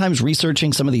 sometimes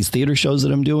researching some of these theater shows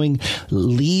that I'm doing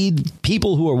lead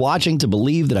people who are watching to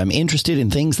believe that I'm interested in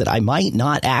things that I might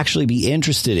not actually be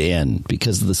interested in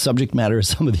because of the subject matter of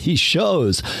some of these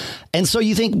shows. And so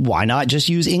you think, why not just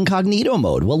use incognito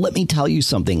mode? Well, let me tell you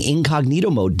something. Incognito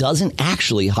mode doesn't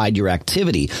actually hide your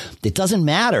activity. It doesn't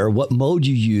matter what mode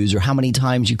you use or how many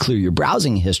times you clear your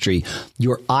browsing history.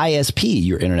 Your ISP,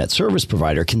 your internet service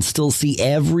provider, can still see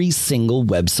every single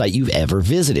website you've ever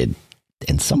visited.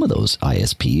 And some of those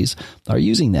ISPs are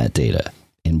using that data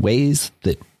in ways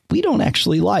that we don't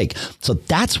actually like. So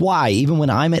that's why even when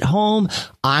I'm at home,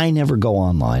 I never go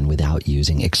online without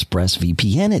using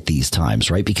ExpressVPN at these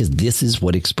times, right? Because this is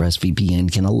what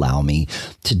ExpressVPN can allow me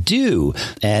to do.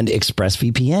 And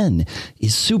ExpressVPN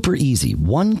is super easy.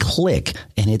 One click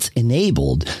and it's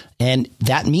enabled. And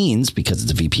that means, because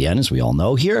it's a VPN, as we all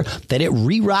know here, that it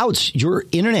reroutes your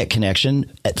internet connection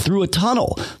through a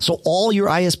tunnel. So all your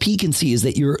ISP can see is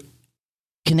that you're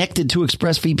connected to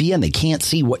ExpressVPN. They can't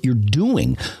see what you're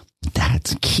doing.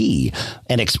 That's key.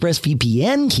 And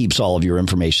ExpressVPN keeps all of your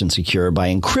information secure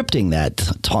by encrypting that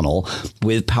tunnel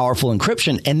with powerful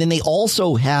encryption. And then they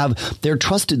also have their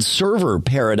trusted server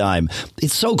paradigm.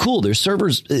 It's so cool. Their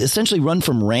servers essentially run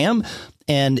from RAM,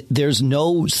 and there's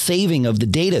no saving of the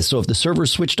data. So if the server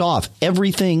switched off,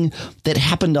 everything that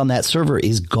happened on that server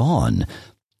is gone.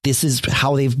 This is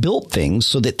how they've built things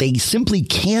so that they simply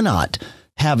cannot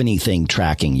have anything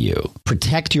tracking you.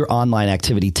 Protect your online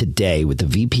activity today with the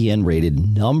VPN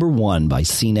rated #1 by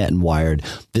CNET and Wired.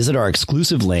 Visit our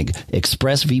exclusive link,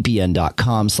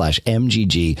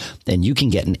 expressvpn.com/MGG, and you can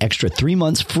get an extra 3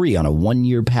 months free on a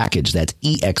 1-year package. That's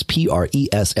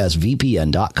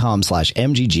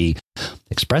expressvpn.com/MGG,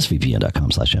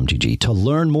 expressvpn.com/MGG to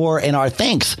learn more. And our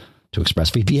thanks to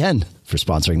ExpressVPN for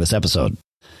sponsoring this episode.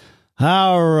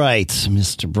 All right,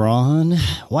 Mr. Braun,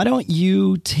 why don't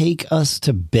you take us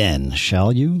to Ben,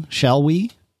 shall you? Shall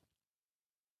we?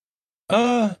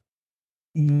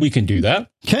 We can do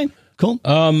that. Okay, cool.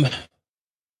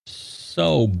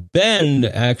 So Ben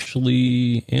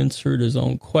actually answered his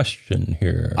own question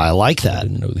here. I like that. I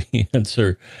didn't know the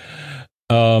answer.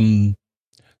 So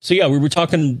yeah, we were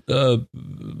talking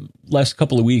last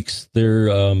couple of weeks.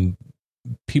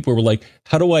 People were like,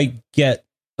 "How do I get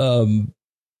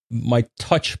my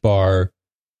Touch Bar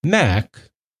Mac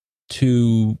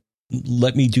to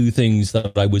let me do things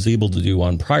that I was able to do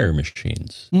on prior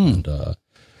machines?" And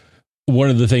one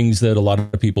of the things that a lot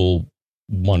of people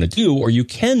want to do, or you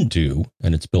can do,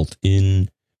 and it's built in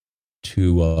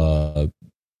to,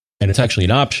 and it's actually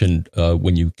an option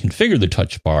when you configure the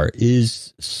Touch Bar,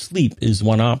 is sleep is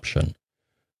one option.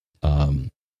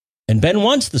 And Ben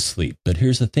wants the sleep, but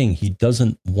here's the thing. He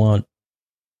doesn't want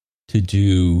to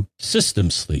do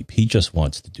system sleep. He just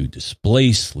wants to do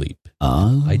display sleep.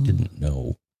 I didn't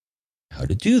know how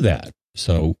to do that.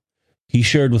 So he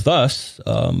shared with us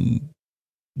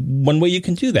one way you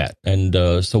can do that. And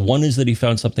so one is that he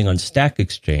found something on Stack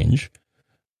Exchange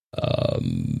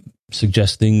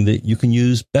suggesting that you can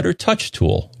use Better Touch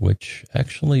Tool, which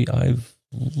actually I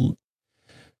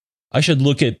should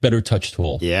look at Better Touch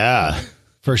Tool. Yeah,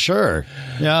 for sure.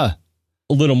 Yeah.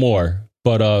 A little more.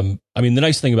 But I mean, the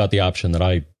nice thing about the option that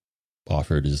I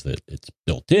offered is that it's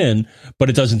built in, but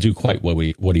it doesn't do quite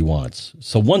what he wants.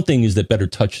 So one thing is that Better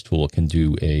Touch Tool can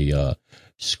do a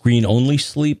screen only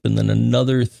sleep, and then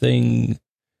another thing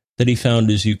that he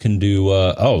found is you can do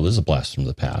this is a blast from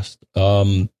the past.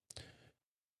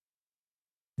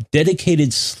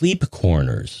 Dedicated sleep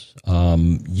corners.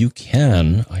 You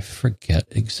can, I forget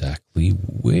exactly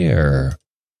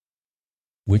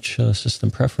which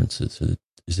system preferences.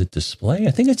 Is it display?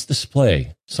 I think it's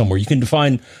display somewhere. You can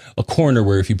define a corner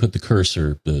where if you put the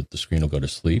cursor, the screen will go to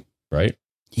sleep, right?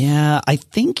 Yeah, I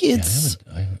think it's,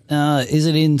 is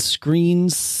it in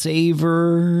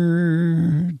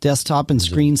screensaver, desktop and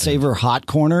screensaver hot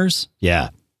corners? Yeah,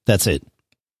 that's it.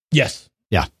 Yes.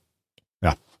 Yeah.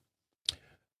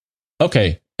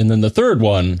 Okay. And then the third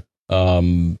one,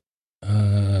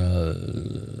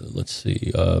 let's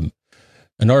see,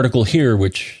 an article here,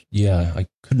 which, I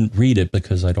couldn't read it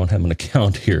because I don't have an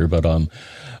account here, but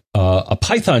a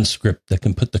Python script that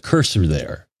can put the cursor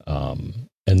there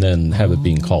and then have it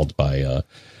being called by a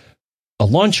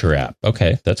launcher app.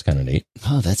 Okay, that's kind of neat.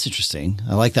 Oh, that's interesting.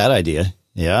 I like that idea.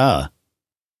 Yeah.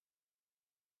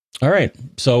 All right.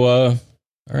 So, all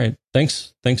right.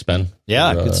 Thanks, Ben.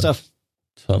 Yeah, good stuff.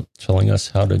 Telling us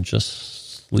how to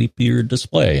just sleep your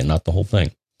display and not the whole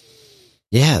thing.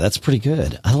 Yeah, that's pretty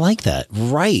good. I like that.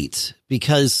 Right.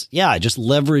 Because just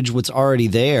leverage what's already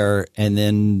there and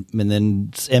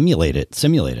then simulate it,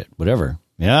 whatever.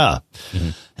 Yeah. Mm-hmm.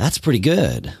 That's pretty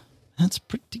good.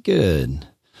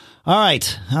 All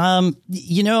right.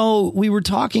 We were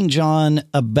talking, John,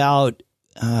 about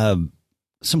some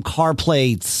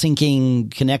CarPlay syncing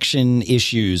connection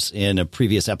issues in a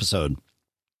previous episode.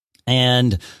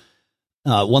 And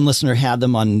one listener had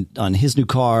them on his new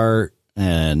car.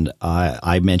 And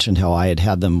I mentioned how I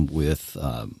had them with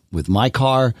my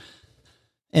car,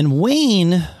 and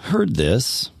Wayne heard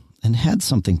this and had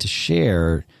something to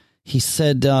share. He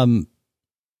said, syncing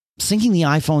the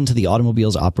iPhone to the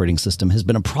automobile's operating system has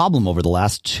been a problem over the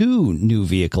last 2 new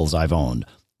vehicles I've owned.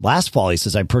 Last fall, he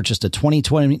says, I purchased a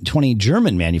 2020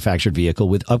 German manufactured vehicle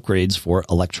with upgrades for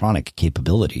electronic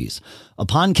capabilities.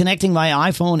 Upon connecting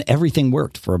my iPhone, everything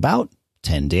worked for about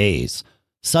 10 days.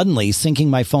 Suddenly, syncing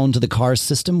my phone to the car's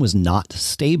system was not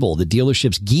stable. The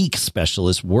dealership's geek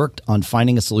specialist worked on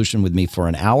finding a solution with me for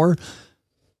an hour.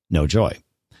 No joy.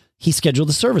 He scheduled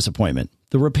a service appointment.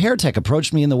 The repair tech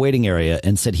approached me in the waiting area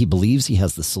and said he believes he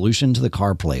has the solution to the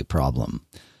CarPlay problem.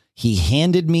 He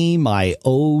handed me my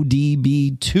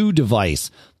ODB2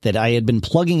 device that I had been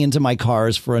plugging into my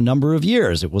cars for a number of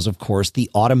years. It was, of course,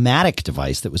 the automatic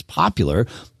device that was popular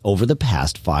over the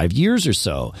past 5 years or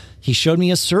so. He showed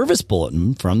me a service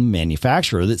bulletin from the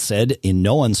manufacturer that said, in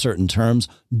no uncertain terms,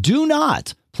 do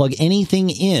not plug anything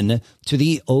in to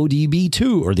the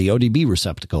ODB2 or the ODB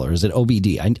receptacle, or is it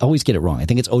OBD? I always get it wrong. I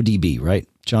think it's ODB, right,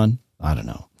 John? I don't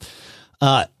know.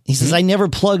 He says, I never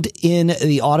plugged in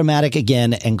the automatic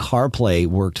again, and CarPlay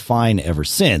worked fine ever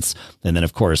since. And then,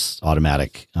 of course,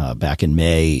 automatic back in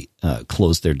May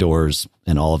closed their doors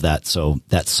and all of that. So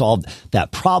that solved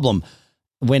that problem.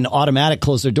 When automatic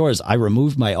closed their doors, I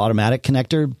removed my automatic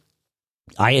connector.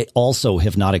 I also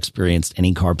have not experienced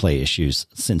any CarPlay issues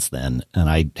since then, and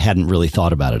I hadn't really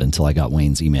thought about it until I got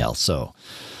Wayne's email. So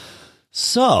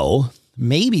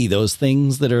maybe those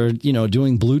things that are,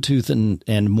 doing Bluetooth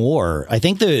and more. I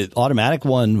think the automatic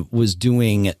one was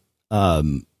doing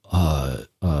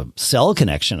cell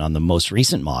connection on the most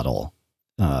recent model.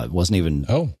 It wasn't even.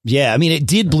 Oh, yeah. I mean, it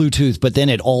did Bluetooth, but then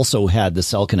it also had the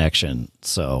cell connection.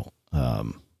 So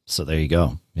So there you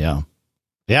go. Yeah.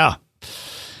 Yeah.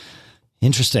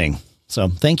 Interesting. So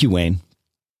thank you, Wayne.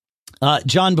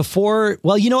 John,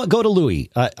 well, you know what? Go to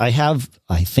Louis. I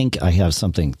think I have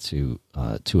something to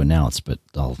announce, but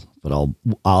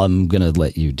I'm going to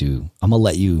let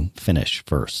you finish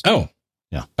first. Oh,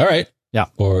 yeah. All right. Yeah.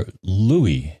 Or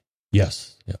Louis.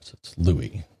 Yes, it's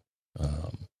Louis.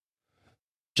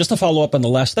 Just to follow up on the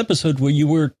last episode where you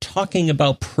were talking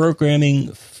about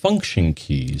programming function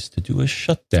keys to do a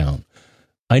shutdown.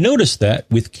 I noticed that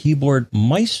with Keyboard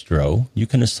Maestro, you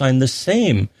can assign the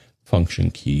same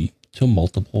function key to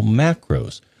multiple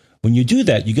macros. When you do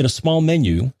that, you get a small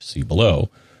menu, see below,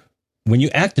 when you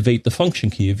activate the function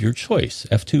key of your choice,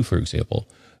 F2, for example.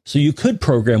 So you could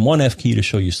program one F key to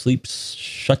show you sleep,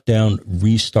 shutdown,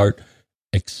 restart,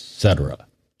 etc.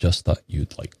 Just thought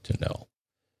you'd like to know.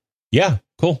 Yeah,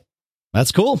 cool.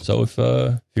 That's cool. So if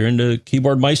you're into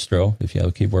Keyboard Maestro, if you have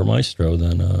a Keyboard Maestro,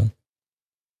 then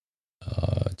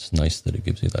it's nice that it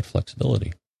gives you that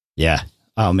flexibility. Yeah.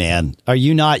 Oh, man. Are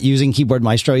you not using Keyboard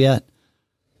Maestro yet?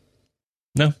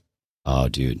 No. Oh,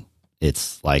 dude.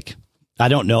 It's like, I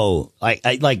don't know.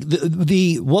 I like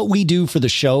the what we do for the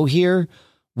show here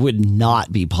would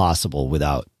not be possible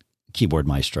without Keyboard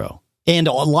Maestro and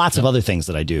lots of other things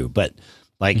that I do. But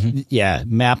like, yeah,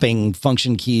 mapping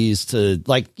function keys to,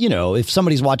 like, you know, if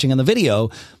somebody's watching on the video,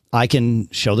 I can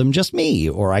show them just me,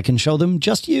 or I can show them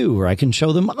just you, or I can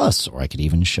show them us, or I could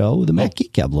even show the Mac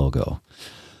Geek Gab logo.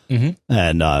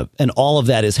 And all of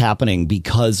that is happening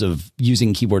because of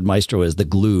using Keyboard Maestro as the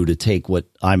glue to take what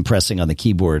I'm pressing on the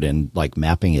keyboard and like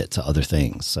mapping it to other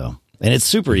things. So, and it's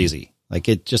super easy. Like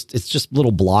it's just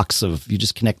little blocks of, you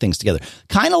just connect things together.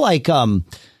 Kind of like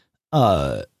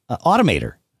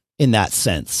Automator in that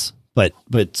sense, but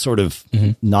sort of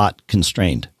not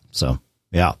constrained. So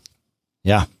yeah.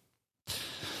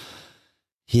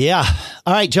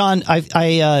 All right, John,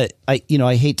 I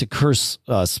hate to curse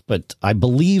us, but I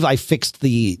believe I fixed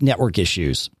the network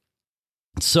issues.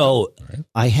 So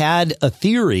I had a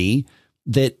theory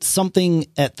that something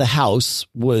at the house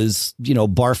was,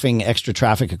 barfing extra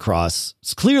traffic across.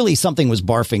 Clearly something was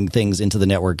barfing things into the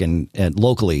network and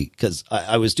locally, because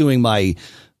I was doing my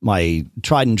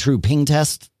tried and true ping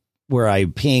test where I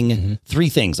ping three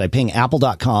things. I ping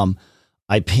apple.com.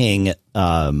 I ping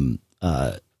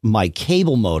my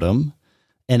cable modem,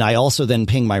 and I also then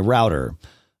ping my router.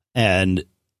 And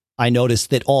I noticed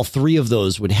that all three of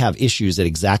those would have issues at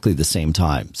exactly the same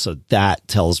time. So that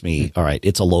tells me, all right,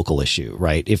 it's a local issue,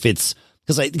 right? If it's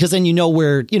because then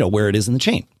where it is in the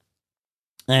chain.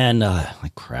 And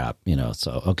like crap,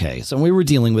 so okay. So we were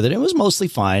dealing with it. It was mostly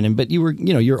fine, but you were,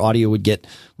 your audio would get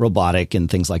robotic and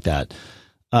things like that.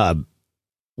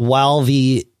 While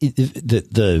a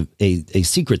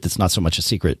secret that's not so much a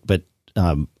secret, but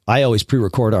I always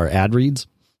pre-record our ad reads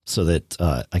so that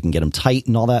I can get them tight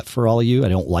and all that for all of you. I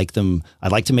don't like them. I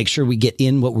like to make sure we get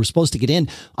in what we're supposed to get in.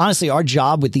 Honestly, our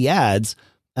job with the ads,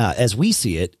 as we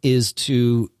see it, is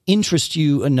to interest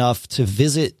you enough to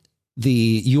visit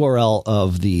the URL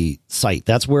of the site.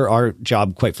 That's where our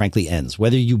job, quite frankly, ends.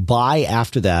 Whether you buy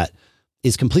after that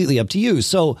is completely up to you.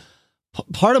 So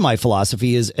part of my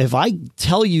philosophy is if I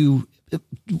tell you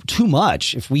too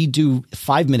much, if we do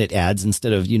 5-minute ads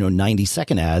instead of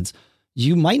 90-second ads,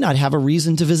 you might not have a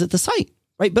reason to visit the site,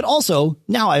 right? But also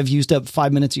now I've used up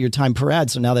 5 minutes of your time per ad,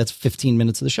 so now that's 15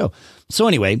 minutes of the show. So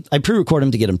anyway, I pre-record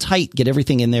them to get them tight, get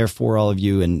everything in there for all of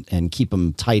you, and keep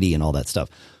them tidy and all that stuff.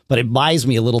 But it buys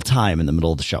me a little time in the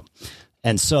middle of the show.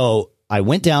 And so I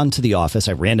went down to the office,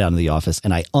 I ran down to the office,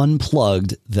 and I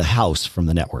unplugged the house from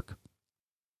the network.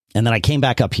 And then I came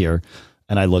back up here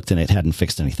and I looked and it hadn't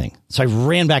fixed anything. So I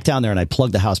ran back down there and I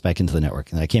plugged the house back into the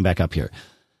network, and I came back up here.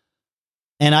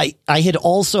 And I had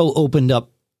also opened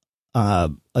up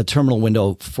a terminal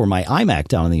window for my iMac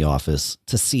down in the office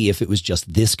to see if it was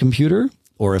just this computer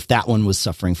or if that one was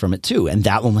suffering from it too. And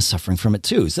that one was suffering from it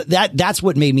too. So that's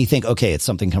what made me think, okay, it's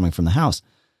something coming from the house.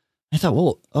 I thought,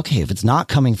 well, okay, if it's not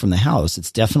coming from the house,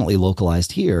 it's definitely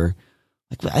localized here.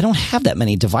 Like, I don't have that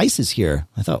many devices here.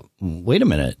 I thought, wait a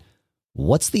minute.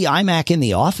 What's the iMac in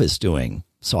the office doing?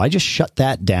 So I just shut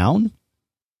that down.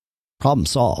 Problem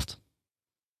solved.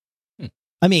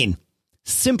 I mean,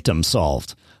 symptom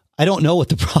solved. I don't know what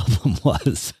the problem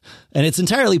was. And it's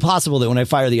entirely possible that when I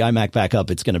fire the iMac back up,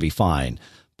 it's going to be fine.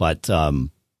 But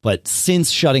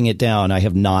since shutting it down, I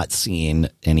have not seen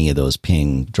any of those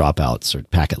ping dropouts or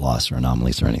packet loss or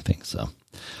anomalies or anything. So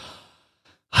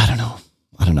I don't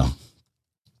know.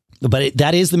 But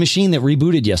that is the machine that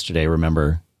rebooted yesterday,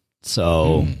 remember?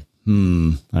 So, I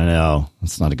know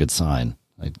it's not a good sign.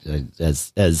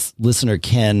 As listener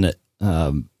Ken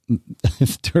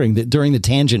during the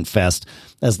Tangent Fest,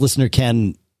 as listener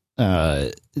Ken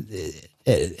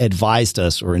advised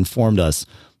us or informed us,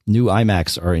 new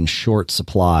iMacs are in short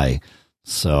supply.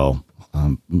 So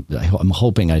I'm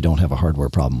hoping I don't have a hardware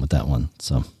problem with that one.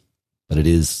 So, but it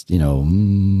is,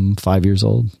 5 years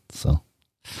old. So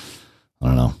I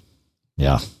don't know.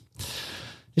 Yeah,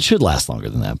 it should last longer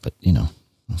than that, but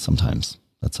sometimes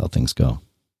that's how things go. All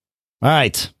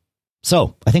right.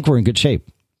 So I think we're in good shape,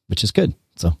 which is good.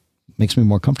 So it makes me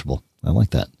more comfortable. I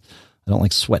like that. I don't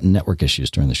like sweating network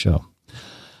issues during the show.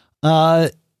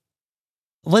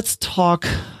 Let's talk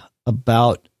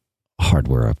about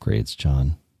hardware upgrades,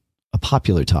 John. A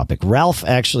popular topic. Ralph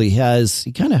actually has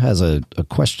a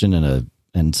question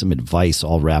and some advice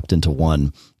all wrapped into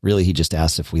one. Really, he just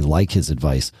asks if we like his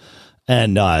advice.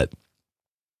 And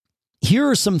here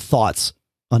are some thoughts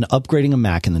on upgrading a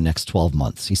Mac in the next 12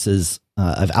 months. He says,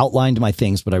 I've outlined my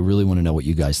things, but I really want to know what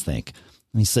you guys think.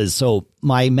 And he says, so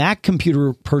my Mac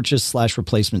computer purchase /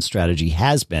 replacement strategy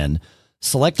has been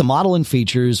select the model and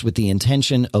features with the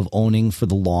intention of owning for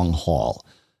the long haul.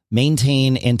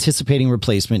 Maintain anticipating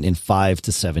replacement in 5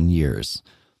 to 7 years.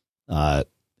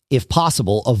 If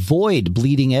possible, avoid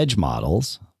bleeding edge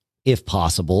models. If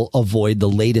possible, avoid the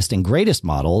latest and greatest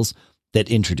models that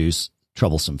introduce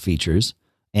troublesome features,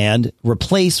 and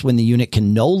replace when the unit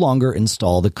can no longer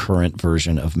install the current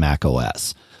version of Mac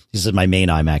OS. He said, my main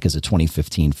iMac is a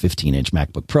 2015 15-inch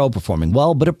MacBook Pro, performing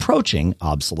well, but approaching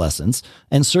obsolescence,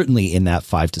 and certainly in that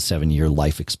 5 to 7 year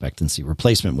life expectancy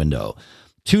replacement window.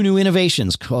 2 new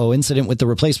innovations coincident with the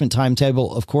replacement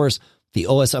timetable, of course, the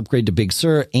OS upgrade to Big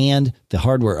Sur and the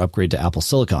hardware upgrade to Apple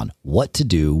Silicon. What to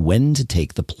do, when to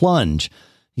take the plunge.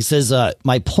 He says,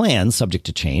 my plan, subject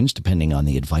to change, depending on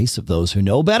the advice of those who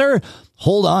know better,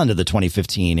 hold on to the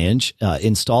 2015-inch,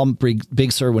 install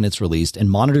Big Sur when it's released, and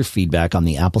monitor feedback on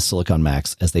the Apple Silicon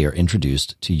Macs as they are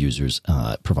introduced to users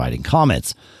providing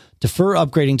comments. Defer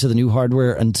upgrading to the new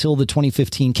hardware until the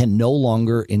 2015 can no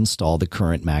longer install the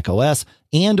current Mac OS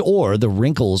and or the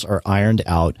wrinkles are ironed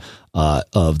out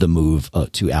of the move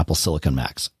to Apple Silicon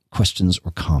Macs. Questions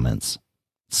or comments?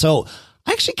 So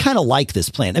I actually kind of like this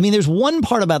plan. I mean, there's one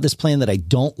part about this plan that I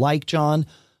don't like, John,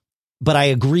 but I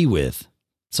agree with.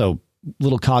 So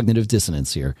little cognitive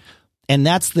dissonance here. And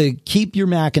that's the keep your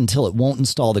Mac until it won't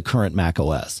install the current Mac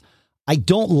OS. I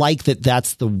don't like that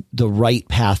that's the right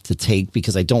path to take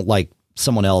because I don't like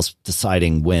someone else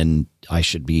deciding when I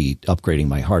should be upgrading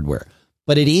my hardware.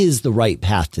 But it is the right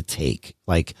path to take.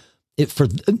 Like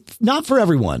not for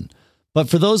everyone, but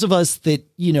for those of us that,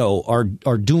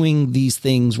 are doing these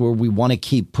things where we want to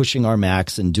keep pushing our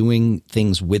Macs and doing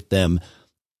things with them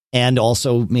and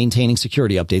also maintaining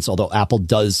security updates, although Apple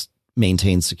does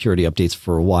maintain security updates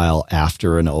for a while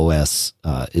after an OS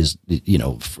is,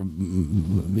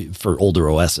 for older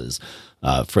OSs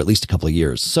for at least a couple of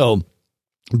years. So,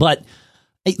 but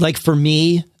like for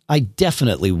me, I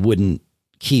definitely wouldn't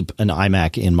keep an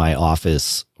iMac in my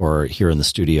office or here in the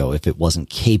studio if it wasn't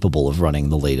capable of running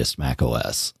the latest Mac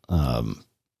OS. In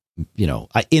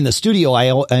the studio, I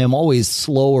am always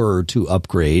slower to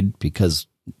upgrade because,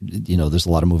 there's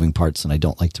a lot of moving parts and I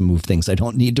don't like to move things I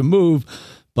don't need to move.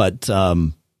 But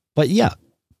yeah,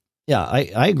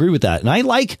 I agree with that. And I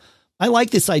like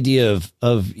this idea of,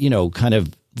 kind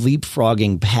of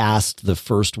leapfrogging past the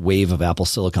first wave of Apple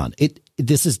Silicon.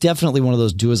 This is definitely one of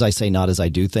those do as I say, not as I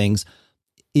do things.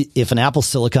 If an Apple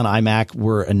Silicon iMac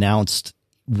were announced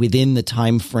within the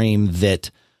time frame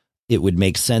that it would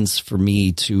make sense for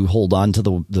me to hold on to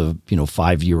the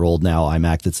 5-year-old now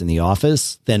iMac that's in the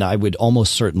office, then I would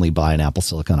almost certainly buy an Apple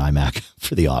Silicon iMac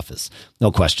for the office.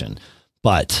 No question.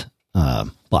 But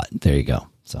there you go.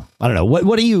 So I don't know.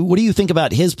 What do you think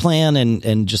about his plan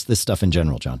and just this stuff in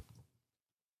general, John?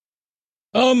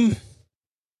 I'm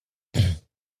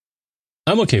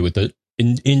okay with it.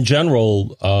 In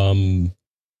general,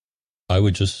 I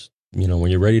would just,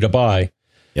 when you're ready to buy,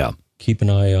 keep an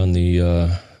eye on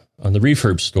the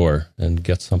refurb store and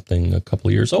get something a couple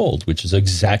of years old, which is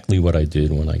exactly what I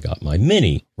did when I got my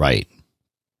Mini. Right.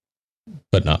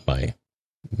 But not my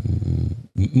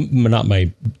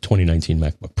 2019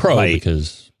 MacBook Pro, right,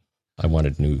 because I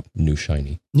wanted new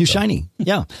shiny. Shiny.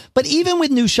 Yeah. But even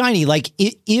with new shiny, like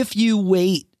if you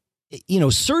wait,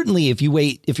 certainly if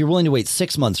you're willing to wait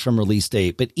 6 months from release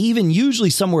date, but even usually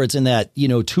somewhere it's in that,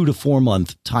 2 to 4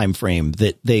 month time frame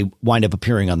that they wind up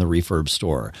appearing on the refurb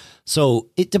store. So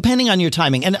depending on your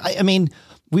timing. And I mean,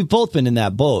 we've both been in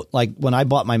that boat. Like when I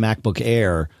bought my MacBook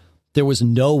Air, there was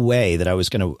no way that I was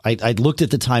going to, I looked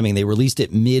at the timing. They released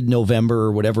it mid-November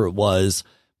or whatever it was.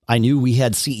 I knew we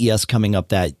had CES coming up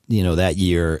that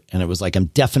year. And it was like, I'm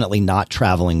definitely not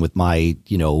traveling with my,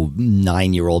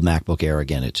 9-year-old MacBook Air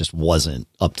again. It just wasn't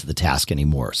up to the task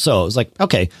anymore. So it was like,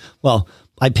 okay, well,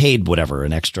 I paid whatever,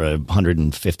 an extra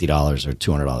 $150 or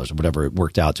 $200 or whatever it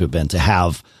worked out to have been to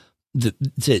have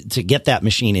to get that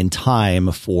machine in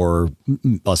time for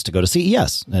us to go to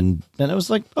CES. And then I was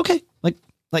like, okay,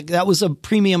 like that was a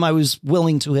premium I was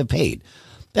willing to have paid.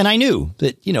 And I knew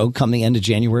that, come the end of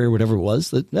January or whatever it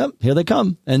was, that here they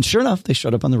come. And sure enough, they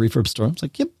showed up on the refurb store. I was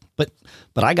like, yep, but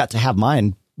I got to have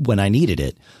mine when I needed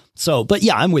it. So, but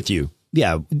yeah, I'm with you.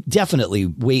 Yeah, definitely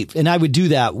wait. And I would do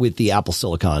that with the Apple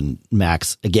Silicon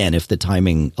Macs again, if the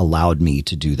timing allowed me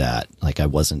to do that. Like I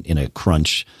wasn't in a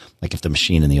crunch, like if the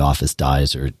machine in the office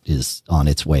dies or is on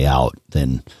its way out,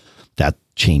 then that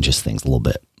changes things a little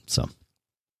bit. So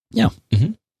yeah,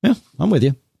 yeah, I'm with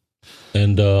you.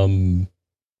 And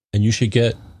you should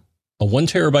get a 1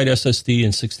 terabyte SSD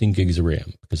and 16 gigs of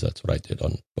RAM, because that's what I did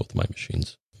on both of my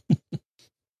machines.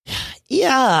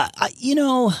 Yeah,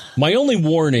 my only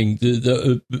warning,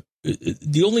 the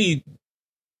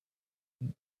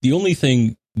only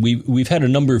thing we've had a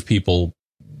number of people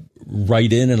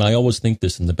write in, and I always think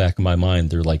this in the back of my mind.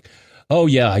 They're like, "Oh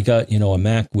yeah, I got a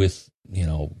Mac with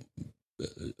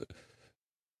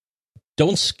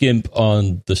don't skimp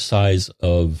on the size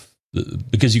of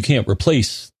because you can't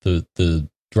replace the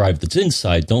drive that's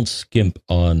inside. Don't skimp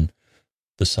on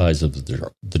the size of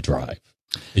the drive."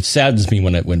 It saddens me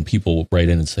when people write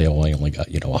in and say, "Oh, I only got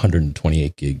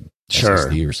 128 gig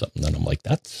SSD or something," and I'm like,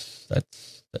 "That's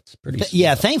pretty."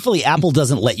 Yeah, thankfully, Apple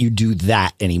doesn't let you do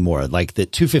that anymore. Like the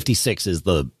 256 is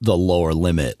the lower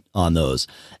limit on those.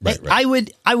 Right. I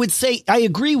would say I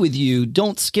agree with you.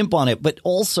 Don't skimp on it, but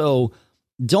also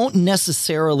don't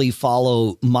necessarily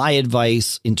follow my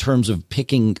advice in terms of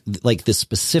picking like the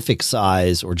specific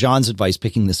size, or John's advice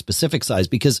picking the specific size,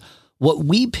 because what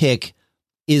we pick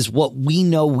is what we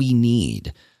know we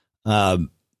need. I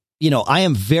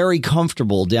am very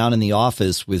comfortable down in the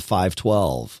office with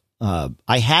 512.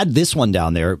 I had this one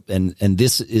down there, and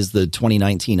this is the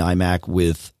 2019 iMac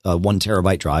with a 1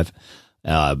 terabyte drive.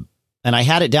 And I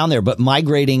had it down there, but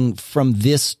migrating from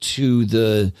this to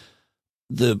the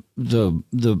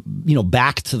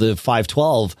back to the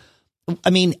 512, I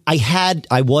mean,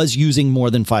 I was using more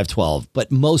than 512,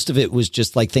 but most of it was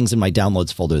just like things in my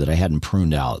downloads folder that I hadn't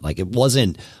pruned out. Like it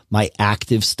wasn't my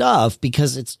active stuff,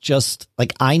 because it's just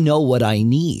like, I know what I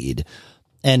need,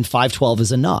 and 512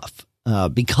 is enough,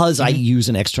 because I use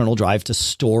an external drive to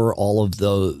store all of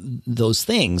those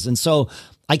things. And so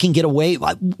I can get away.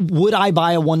 Would I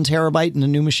buy a 1 terabyte in a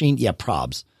new machine? Yeah,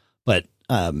 probs, but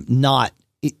not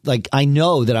like, I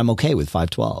know that I'm okay with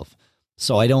 512.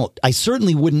 So I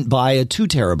certainly wouldn't buy a 2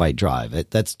 terabyte drive.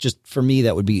 That's just, for me,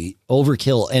 that would be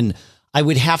overkill. And I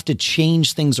would have to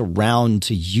change things around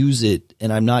to use it.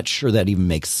 And I'm not sure that even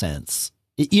makes sense.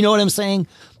 You know what I'm saying?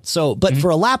 So, but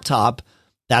for a laptop,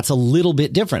 that's a little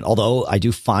bit different. Although I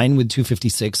do fine with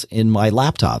 256 in my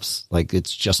laptops. Like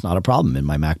it's just not a problem in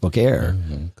my MacBook Air.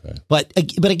 Okay. But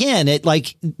again,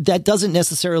 that doesn't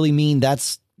necessarily mean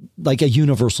that's like a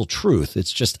universal truth.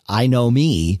 It's just, I know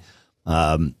me.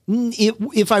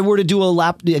 If I were to do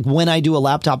when I do a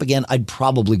laptop again, I'd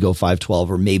probably go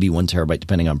 512 or maybe 1 terabyte,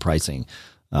 depending on pricing.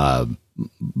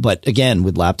 But again,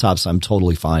 with laptops, I'm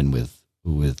totally fine with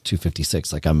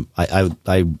 256. Like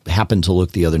I happened to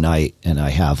look the other night, and I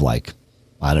have like,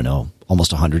 I don't know,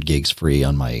 almost 100 gigs free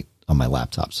on my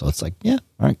laptop. So it's like, yeah,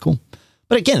 all right, cool.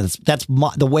 But again, that's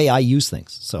the way I use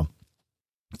things. So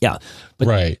yeah. But,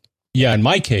 right. Yeah. In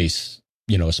my case,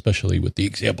 especially with the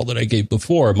example that I gave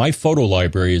before, my photo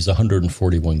library is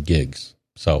 141 gigs.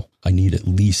 So I need at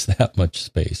least that much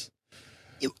space.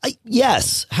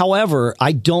 Yes. However,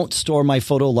 I don't store my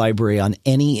photo library on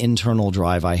any internal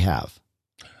drive I have.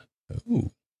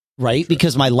 Ooh, right?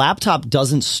 Because my laptop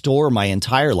doesn't store my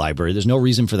entire library. There's no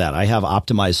reason for that. I have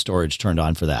optimized storage turned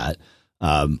on for that.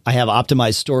 I have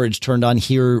optimized storage turned on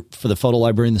here for the photo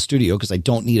library in the studio, because I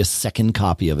don't need a second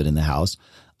copy of it in the house.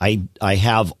 I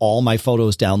have all my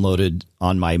photos downloaded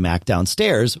on my Mac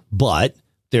downstairs, but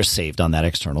they're saved on that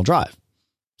external drive.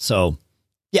 So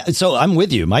yeah, so I'm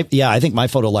with you. I think my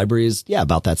photo library is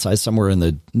about that size, somewhere in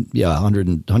the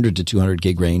 100 to 200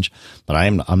 gig range. But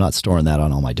I'm not storing that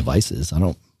on all my devices. I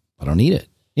don't need it.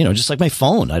 Just like my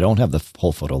phone, I don't have the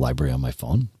whole photo library on my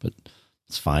phone, but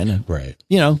it's fine. Right.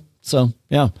 So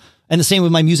yeah. And the same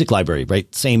with my music library,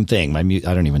 right? Same thing. I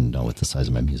don't even know what the size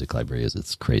of my music library is.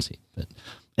 It's crazy. But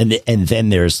and then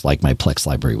there's like my Plex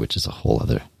library, which is a whole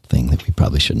other thing that we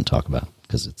probably shouldn't talk about,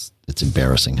 because it's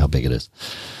embarrassing how big it is.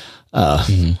 All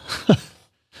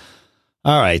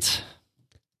right.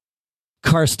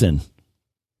 Karsten,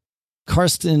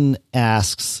 Karsten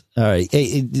asks,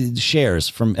 shares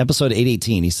from episode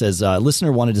 818. He says,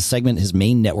 listener wanted to segment his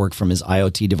main network from his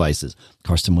IoT devices.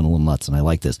 Karsten went a little nuts, and I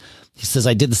like this. He says,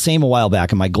 I did the same a while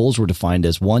back, and my goals were defined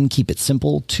as 1, keep it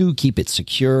simple, 2, keep it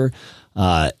secure.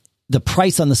 The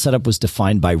price on the setup was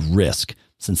defined by risk.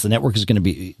 Since the network is going to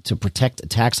be to protect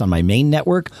attacks on my main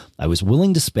network, I was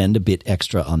willing to spend a bit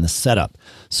extra on the setup.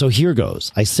 So here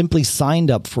goes. I simply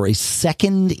signed up for a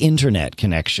second internet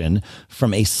connection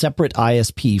from a separate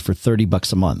ISP for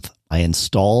 $30 a month. I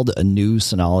installed a new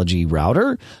Synology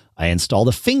router. I installed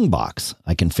a Fing box.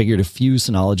 I configured a few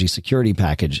Synology security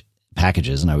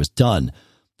packages, and I was done.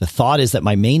 The thought is that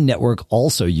my main network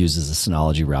also uses a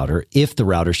Synology router. If the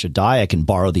router should die, I can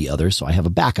borrow the other, so I have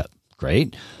a backup.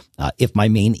 Great. If my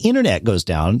main internet goes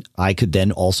down, I could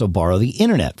then also borrow the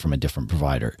internet from a different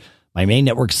provider. My main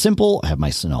network's simple. I have my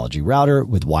Synology router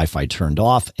with Wi-Fi turned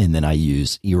off, and then I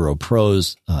use Eero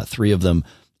Pros, 3 of them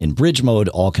in bridge mode,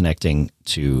 all connecting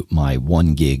to my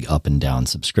 1 gig up and down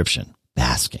subscription.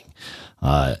 Basking.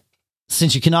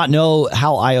 Since you cannot know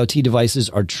how IoT devices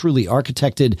are truly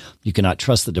architected, you cannot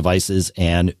trust the devices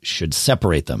and should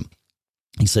separate them.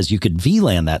 He says you could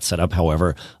VLAN that setup.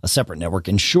 However, a separate network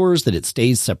ensures that it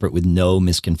stays separate with no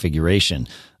misconfiguration.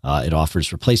 It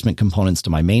offers replacement components to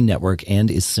my main network and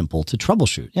is simple to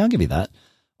troubleshoot. Yeah, I'll give you that.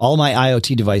 All my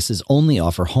IoT devices only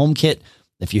offer HomeKit.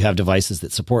 If you have devices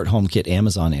that support HomeKit,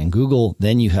 Amazon, and Google,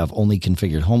 then you have only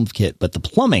configured HomeKit, but the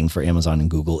plumbing for Amazon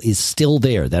and Google is still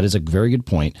there. That is a very good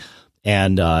point.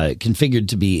 And configured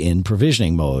to be in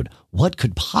provisioning mode. What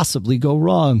could possibly go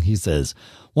wrong? He says,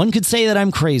 one could say that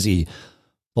I'm crazy.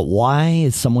 But why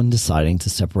is someone deciding to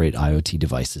separate IoT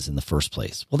devices in the first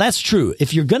place? Well, that's true.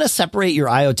 If you're going to separate your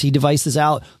IoT devices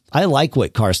out, I like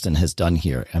what Karsten has done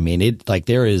here. I mean,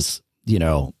 there is,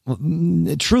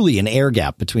 truly an air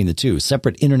gap between the two.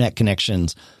 Separate internet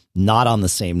connections, not on the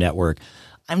same network.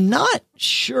 I'm not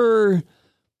sure,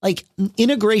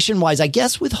 integration wise, I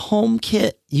guess with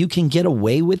HomeKit, you can get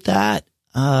away with that.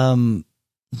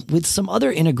 With some other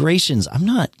integrations, I'm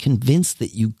not convinced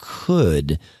that you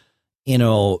could.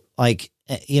 For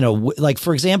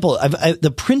example,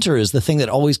 the printer is the thing that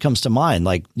always comes to mind.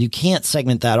 Like, you can't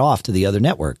segment that off to the other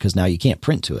network because now you can't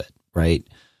print to it, right?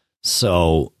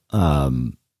 So,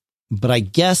 but I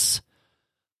guess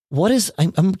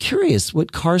I'm curious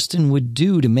what Karsten would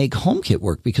do to make HomeKit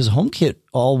work, because HomeKit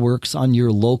all works on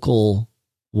your local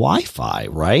Wi-Fi,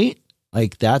 right?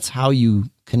 Like, that's how you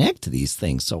connect to these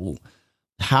things. So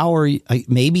how are you?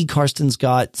 Maybe Karsten's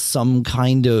got some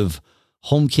kind of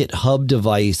HomeKit hub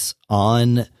device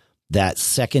on that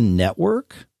second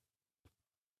network.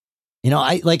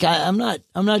 I'm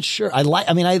not sure.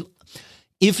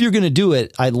 If you're going to do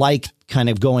it, I like kind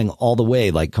of going all the way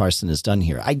like Karsten has done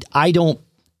here.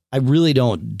 I really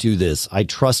don't do this. I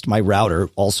trust my router,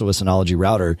 also a Synology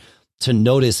router, to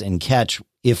notice and catch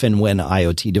if and when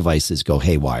IoT devices go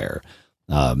haywire,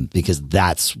 because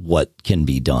that's what can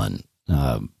be done.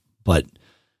 But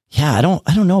yeah, I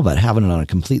don't know about having it on a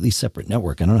completely separate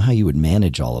network. I don't know how you would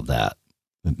manage all of that,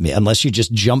 unless you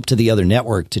just jump to the other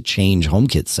network to change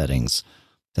HomeKit settings.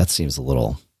 That seems a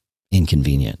little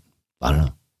inconvenient. I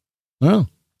don't know.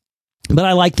 But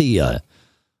I like the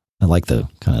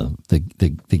kind of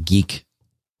the geek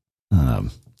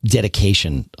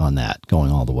dedication on that,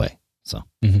 going all the way. So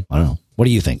I don't know. What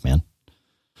do you think, man?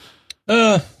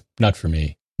 Not for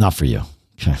me. Not for you.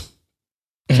 Okay.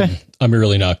 I'm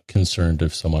really not concerned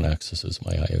if someone accesses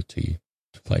my IoT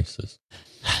devices.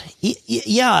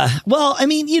 Yeah. Well, I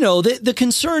mean, the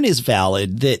concern is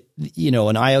valid that, an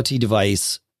IoT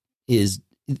device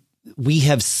we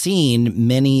have seen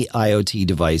many IoT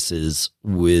devices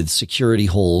with security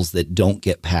holes that don't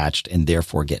get patched and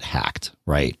therefore get hacked.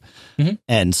 Right. Mm-hmm.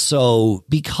 And so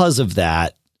because of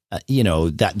that,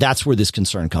 that's where this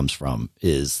concern comes from,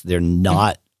 is they're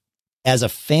not, as a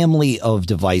family of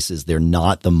devices, they're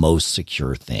not the most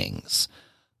secure things.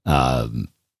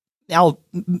 Now,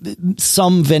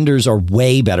 some vendors are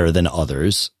way better than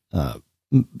others,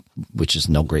 which is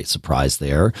no great surprise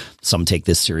there. Some take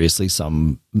this seriously,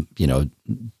 some,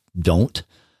 don't.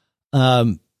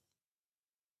 And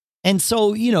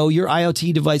so, your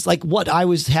IoT device, like what I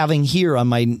was having here on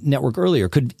my network earlier,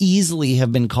 could easily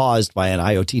have been caused by an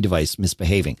IoT device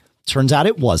misbehaving. Turns out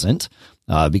it wasn't.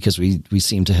 Because we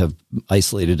seem to have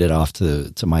isolated it off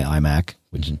to my iMac,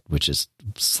 which is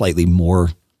slightly more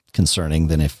concerning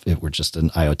than if it were just an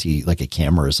IoT, like a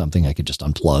camera or something I could just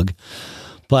unplug.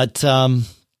 But I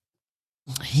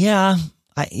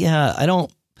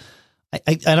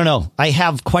don't know. I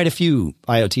have quite a few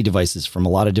IoT devices from a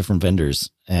lot of different vendors,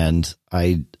 and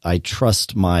I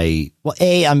trust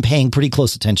I'm paying pretty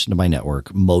close attention to my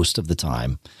network most of the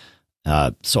time.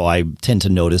 So I tend to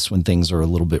notice when things are a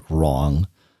little bit wrong.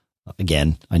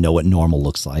 Again, I know what normal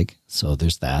looks like. So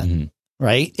there's that.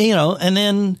 Right. You know, and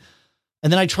then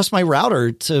I trust my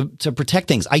router to protect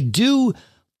things. I do.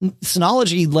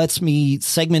 Synology lets me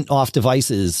segment off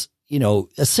devices, you know,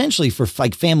 essentially for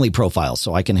like family profiles.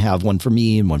 So I can have one for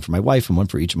me and one for my wife and one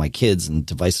for each of my kids, and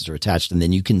devices are attached. And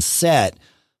then you can set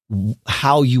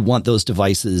how you want those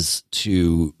devices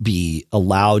to be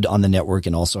allowed on the network,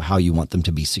 and also how you want them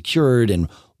to be secured and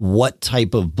what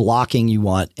type of blocking you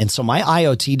want. And so my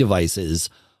IoT devices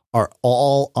are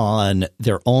all on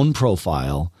their own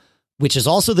profile, which is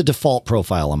also the default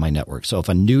profile on my network. So if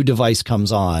a new device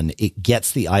comes on, it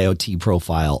gets the IoT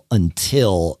profile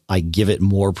until I give it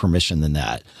more permission than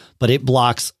that. But it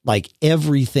blocks like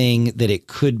everything that it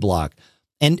could block.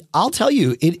 And I'll tell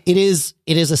you, it is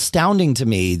astounding to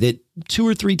me that 2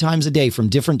 or 3 times a day from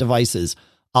different devices,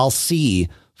 I'll see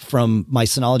from my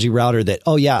Synology router that,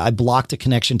 oh yeah, I blocked a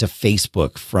connection to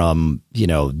Facebook from, you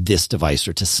know, this device,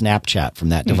 or to Snapchat from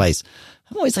that device.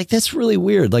 I'm always like, that's really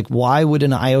weird. Like, why would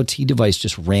an IoT device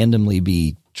just randomly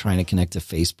be trying to connect to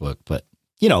Facebook? But,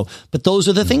 you know, but those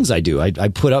are the things I do. I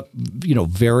put up, you know,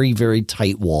 very, very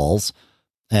tight walls,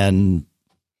 and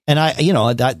I, you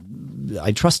know, that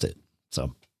I trust it.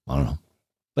 So I don't know,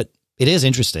 but it is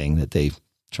interesting that they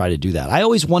try to do that. I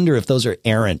always wonder if those are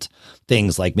errant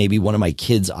things, like maybe one of my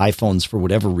kids' iPhones for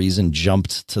whatever reason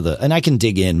jumped to the, and I can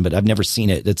dig in, but I've never seen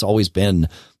it. It's always been,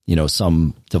 you know,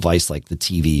 some device like the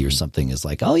TV or something is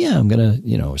like, oh yeah, I'm going to,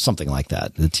 you know, or something like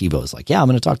that. The TiVo is like, yeah, I'm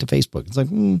going to talk to Facebook. It's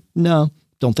like, no,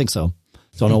 don't think so.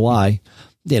 Don't know why,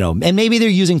 you know, and maybe they're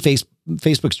using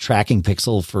Facebook's tracking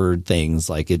pixel for things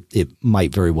like it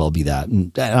might very well be that.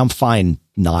 And I'm fine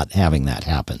not having that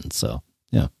happen. So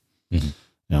yeah.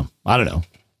 Yeah. I don't know.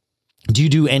 Do you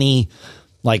do any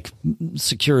like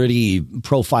security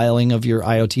profiling of your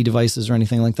IoT devices or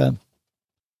anything like that?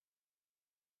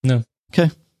 No. Okay.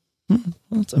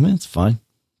 Well, I mean, it's fine.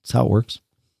 That's how it works.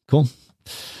 Cool.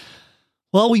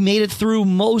 Well, we made it through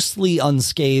mostly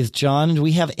unscathed, John. Do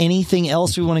we have anything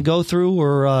else we want to go through,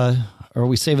 or are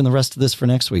we saving the rest of this for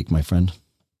next week, my friend?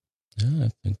 Yeah,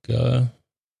 I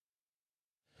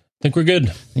think we're good.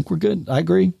 I think we're good. I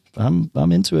agree. I'm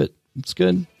into it. It's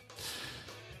good.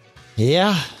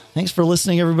 Yeah. Thanks for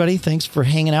listening, everybody. Thanks for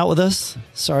hanging out with us.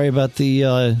 Sorry about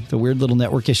the weird little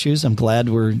network issues. I'm glad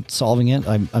we're solving it.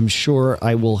 I'm sure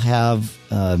I will have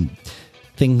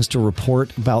things to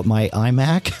report about my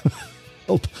iMac.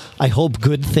 I hope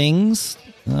good things.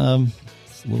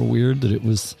 It's a little weird that it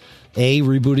was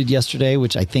rebooted yesterday,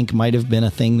 which I think might have been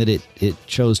a thing that it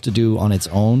chose to do on its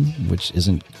own, which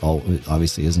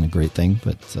obviously isn't a great thing,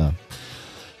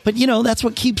 but you know, that's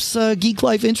what keeps Geek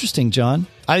Life interesting, John.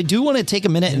 I do want to take a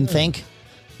minute and thank.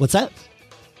 What's that?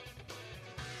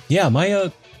 Yeah,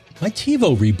 my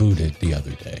TiVo rebooted the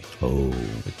other day. Oh,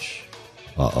 which.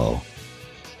 Well,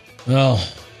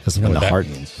 because when the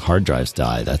hard drives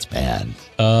die, that's bad.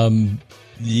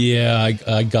 Yeah,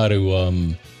 I got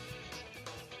to.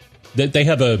 They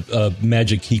have a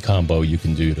magic key combo you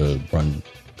can do to run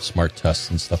smart tests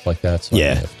and stuff like that. So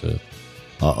yeah, I have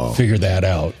to figure that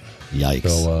out. Yikes.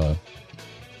 So,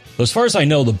 as far as I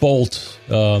know, the Bolt,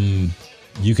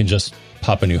 you can just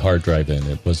pop a new hard drive in.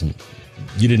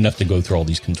 You didn't have to go through all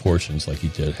these contortions like you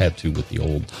had to with the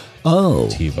old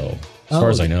TiVo. As far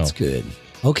as I know. That's good.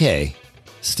 Okay.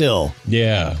 Still.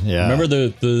 Yeah. Remember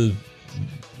the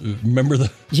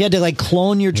you had to like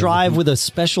clone your drive with a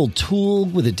special tool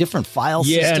with a different file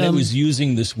system. Yeah, and it was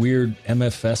using this weird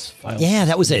MFS file. Yeah,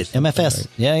 that was it. MFS.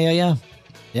 Right?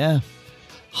 Yeah.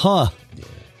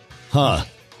 Huh.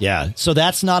 Yeah. So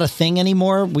that's not a thing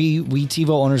anymore. We TiVo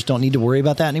owners don't need to worry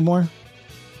about that anymore.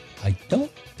 I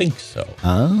don't think so.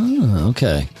 Oh,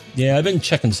 okay. Yeah, I've been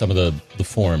checking some of the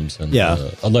forums, and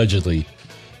allegedly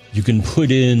you can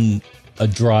put in a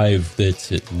drive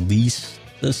that's at least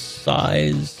the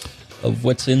size of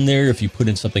what's in there. If you put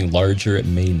in something larger, it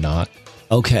may not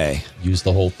use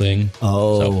the whole thing.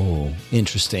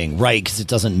 Interesting. Right, because it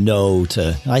doesn't know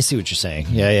to. I see what you're saying.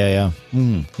 Yeah.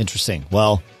 Interesting.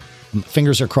 Well,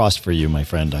 fingers are crossed for you, my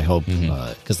friend. I hope,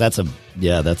 because that's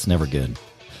never good.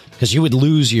 Because you would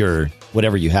lose your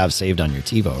whatever you have saved on your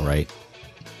TiVo, right?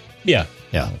 Yeah,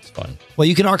 that's fine. Well,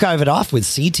 you can archive it off with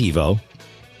CTiVo.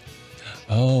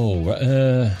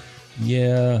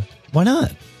 Yeah. Why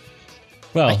not?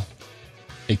 Well,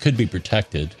 it could be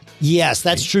protected. Yes,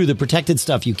 that's true. The protected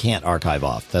stuff you can't archive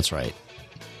off. That's right.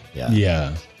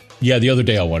 Yeah. The other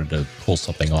day I wanted to pull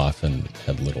something off and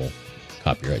had little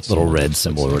copyright little red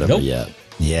symbol or whatever. Nope.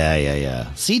 Yeah.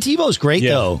 CTiVo's great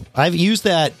though. I've used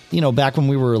that, back when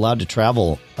we were allowed to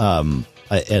travel,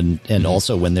 and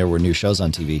also when there were new shows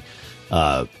on TV.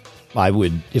 I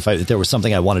would, if there was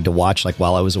something I wanted to watch, like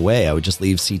while I was away, I would just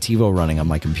leave CTivo running on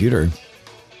my computer.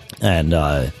 And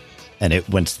it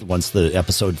once the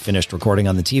episode finished recording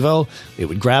on the TiVo, it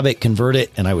would grab it, convert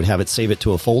it, and I would have it save it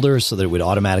to a folder so that it would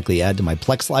automatically add to my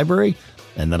Plex library.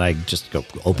 And then I just go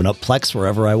open up Plex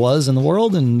wherever I was in the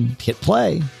world and hit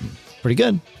play. Pretty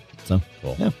good. So,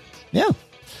 cool. Yeah. All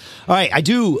right. I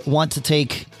do want to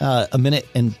take a minute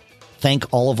and thank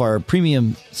all of our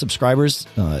premium subscribers.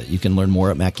 You can learn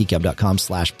more at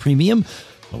macgeekgab.com/premium.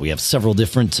 We have several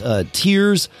different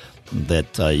tiers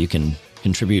that you can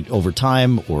contribute over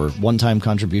time, or one-time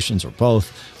contributions, or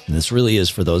both. And this really is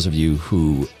for those of you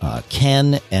who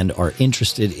can and are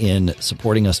interested in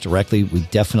supporting us directly. We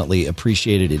definitely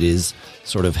appreciate it. It is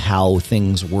sort of how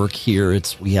things work here.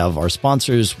 We have our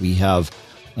sponsors, we have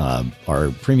our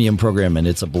premium program, and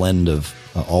it's a blend of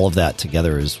all of that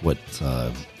together is what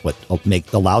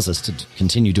allows us to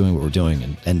continue doing what we're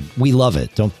doing. And we love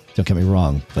it. Don't get me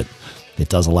wrong, but it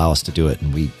does allow us to do it,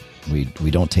 and we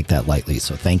don't take that lightly.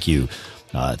 So thank you.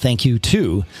 Thank you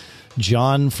to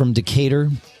John from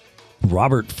Decatur,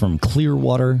 Robert from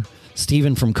Clearwater,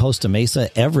 Stephen from Costa Mesa,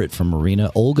 Everett from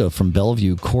Marina, Olga from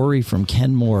Bellevue, Corey from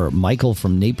Kenmore, Michael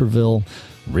from Naperville,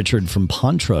 Richard from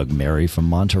Pontrug, Mary from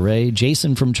Monterey,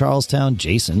 Jason from Charlestown,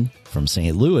 Jason from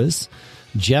St. Louis,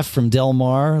 Jeff from Del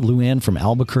Mar, Luann from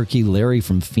Albuquerque, Larry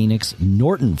from Phoenix,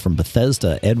 Norton from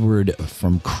Bethesda, Edward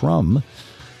from Crum,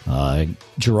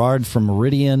 Gerard from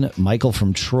Meridian, Michael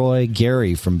from Troy,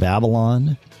 Gary from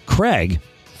Babylon, Craig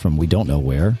from we don't know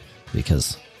where,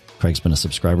 because Craig's been a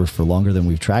subscriber for longer than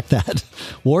we've tracked that,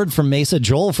 Ward from Mesa,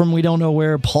 Joel from we don't know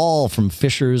where, Paul from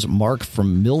Fishers, Mark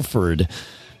from Milford,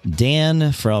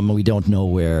 Dan from we don't know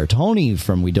where, Tony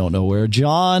from we don't know where,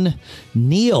 John,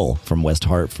 Neil from West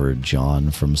Hartford,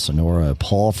 John from Sonora,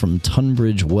 Paul from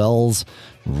Tunbridge Wells,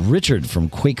 Richard from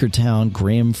Quakertown,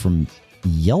 Graham from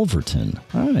Yelverton.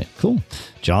 All right, cool.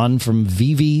 John from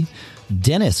Vivi,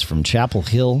 Dennis from Chapel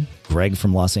Hill, Greg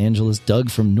from Los Angeles,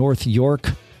 Doug from North York,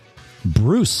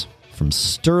 Bruce from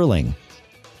Sterling,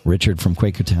 Richard from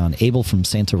Quakertown, Abel from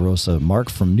Santa Rosa, Mark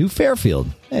from New Fairfield.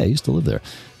 Hey, I used to live there.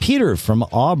 Peter from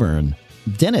Auburn,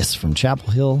 Dennis from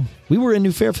Chapel Hill. We were in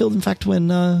New Fairfield, in fact, when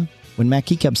Mac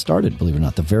Geekab started, believe it or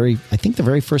not. I think the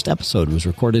very first episode was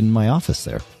recorded in my office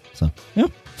there. So,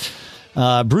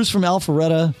 yeah. Bruce from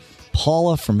Alpharetta,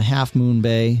 Paula from Half Moon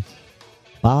Bay,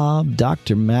 Bob,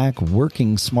 Dr. Mac,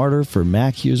 Working Smarter for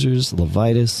Mac Users,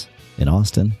 Levitus in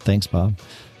Austin. Thanks, Bob.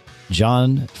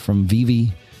 John from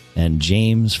Vivi, and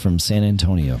James from San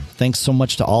Antonio. Thanks so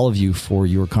much to all of you for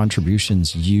your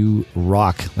contributions. You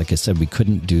rock. Like I said, we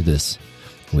couldn't do this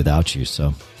without you.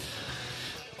 So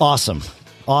awesome.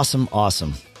 Awesome.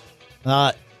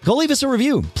 Go leave us a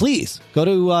review, please. Go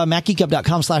to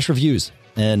macgeekup.com/reviews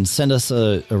and send us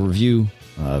a review.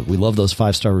 We love those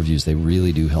 5-star reviews. They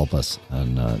really do help us,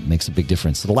 and makes a big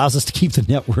difference. It allows us to keep the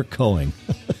network going.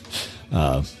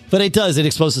 But it does. It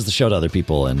exposes the show to other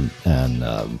people, and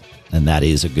that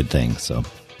is a good thing. So,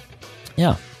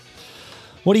 yeah.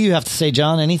 What do you have to say,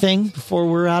 John? Anything before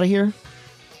we're out of here?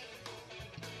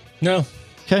 No.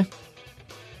 Okay.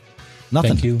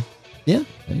 Nothing. Thank you. Yeah,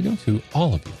 there you go. To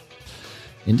all of you.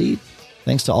 Indeed.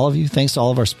 Thanks to all of you. Thanks to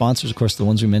all of our sponsors. Of course, the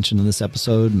ones we mentioned in this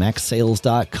episode,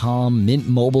 MacSales.com,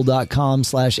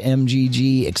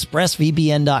 MintMobile.com/MGG,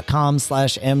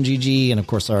 ExpressVPN.com/MGG, and of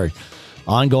course, our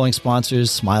ongoing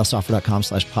sponsors,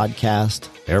 SmileSoftware.com/podcast,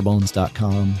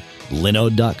 Barebones.com,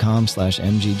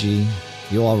 Linode.com/MGG.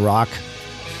 You all rock.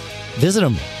 Visit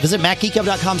them. Visit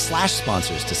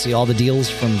MacGeekUp.com/sponsors to see all the deals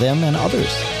from them and others.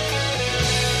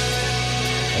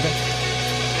 Okay.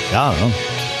 Yeah, I don't know.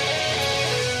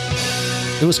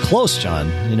 It was close,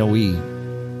 John. You know,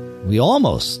 it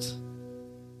almost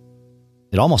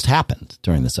happened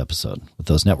during this episode with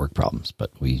those network problems,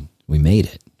 but we made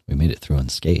it. We made it through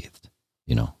unscathed.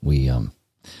 You know, we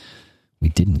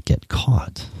didn't get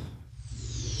caught.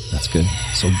 That's good.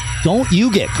 So don't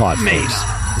you get caught,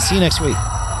 folks. See you next week.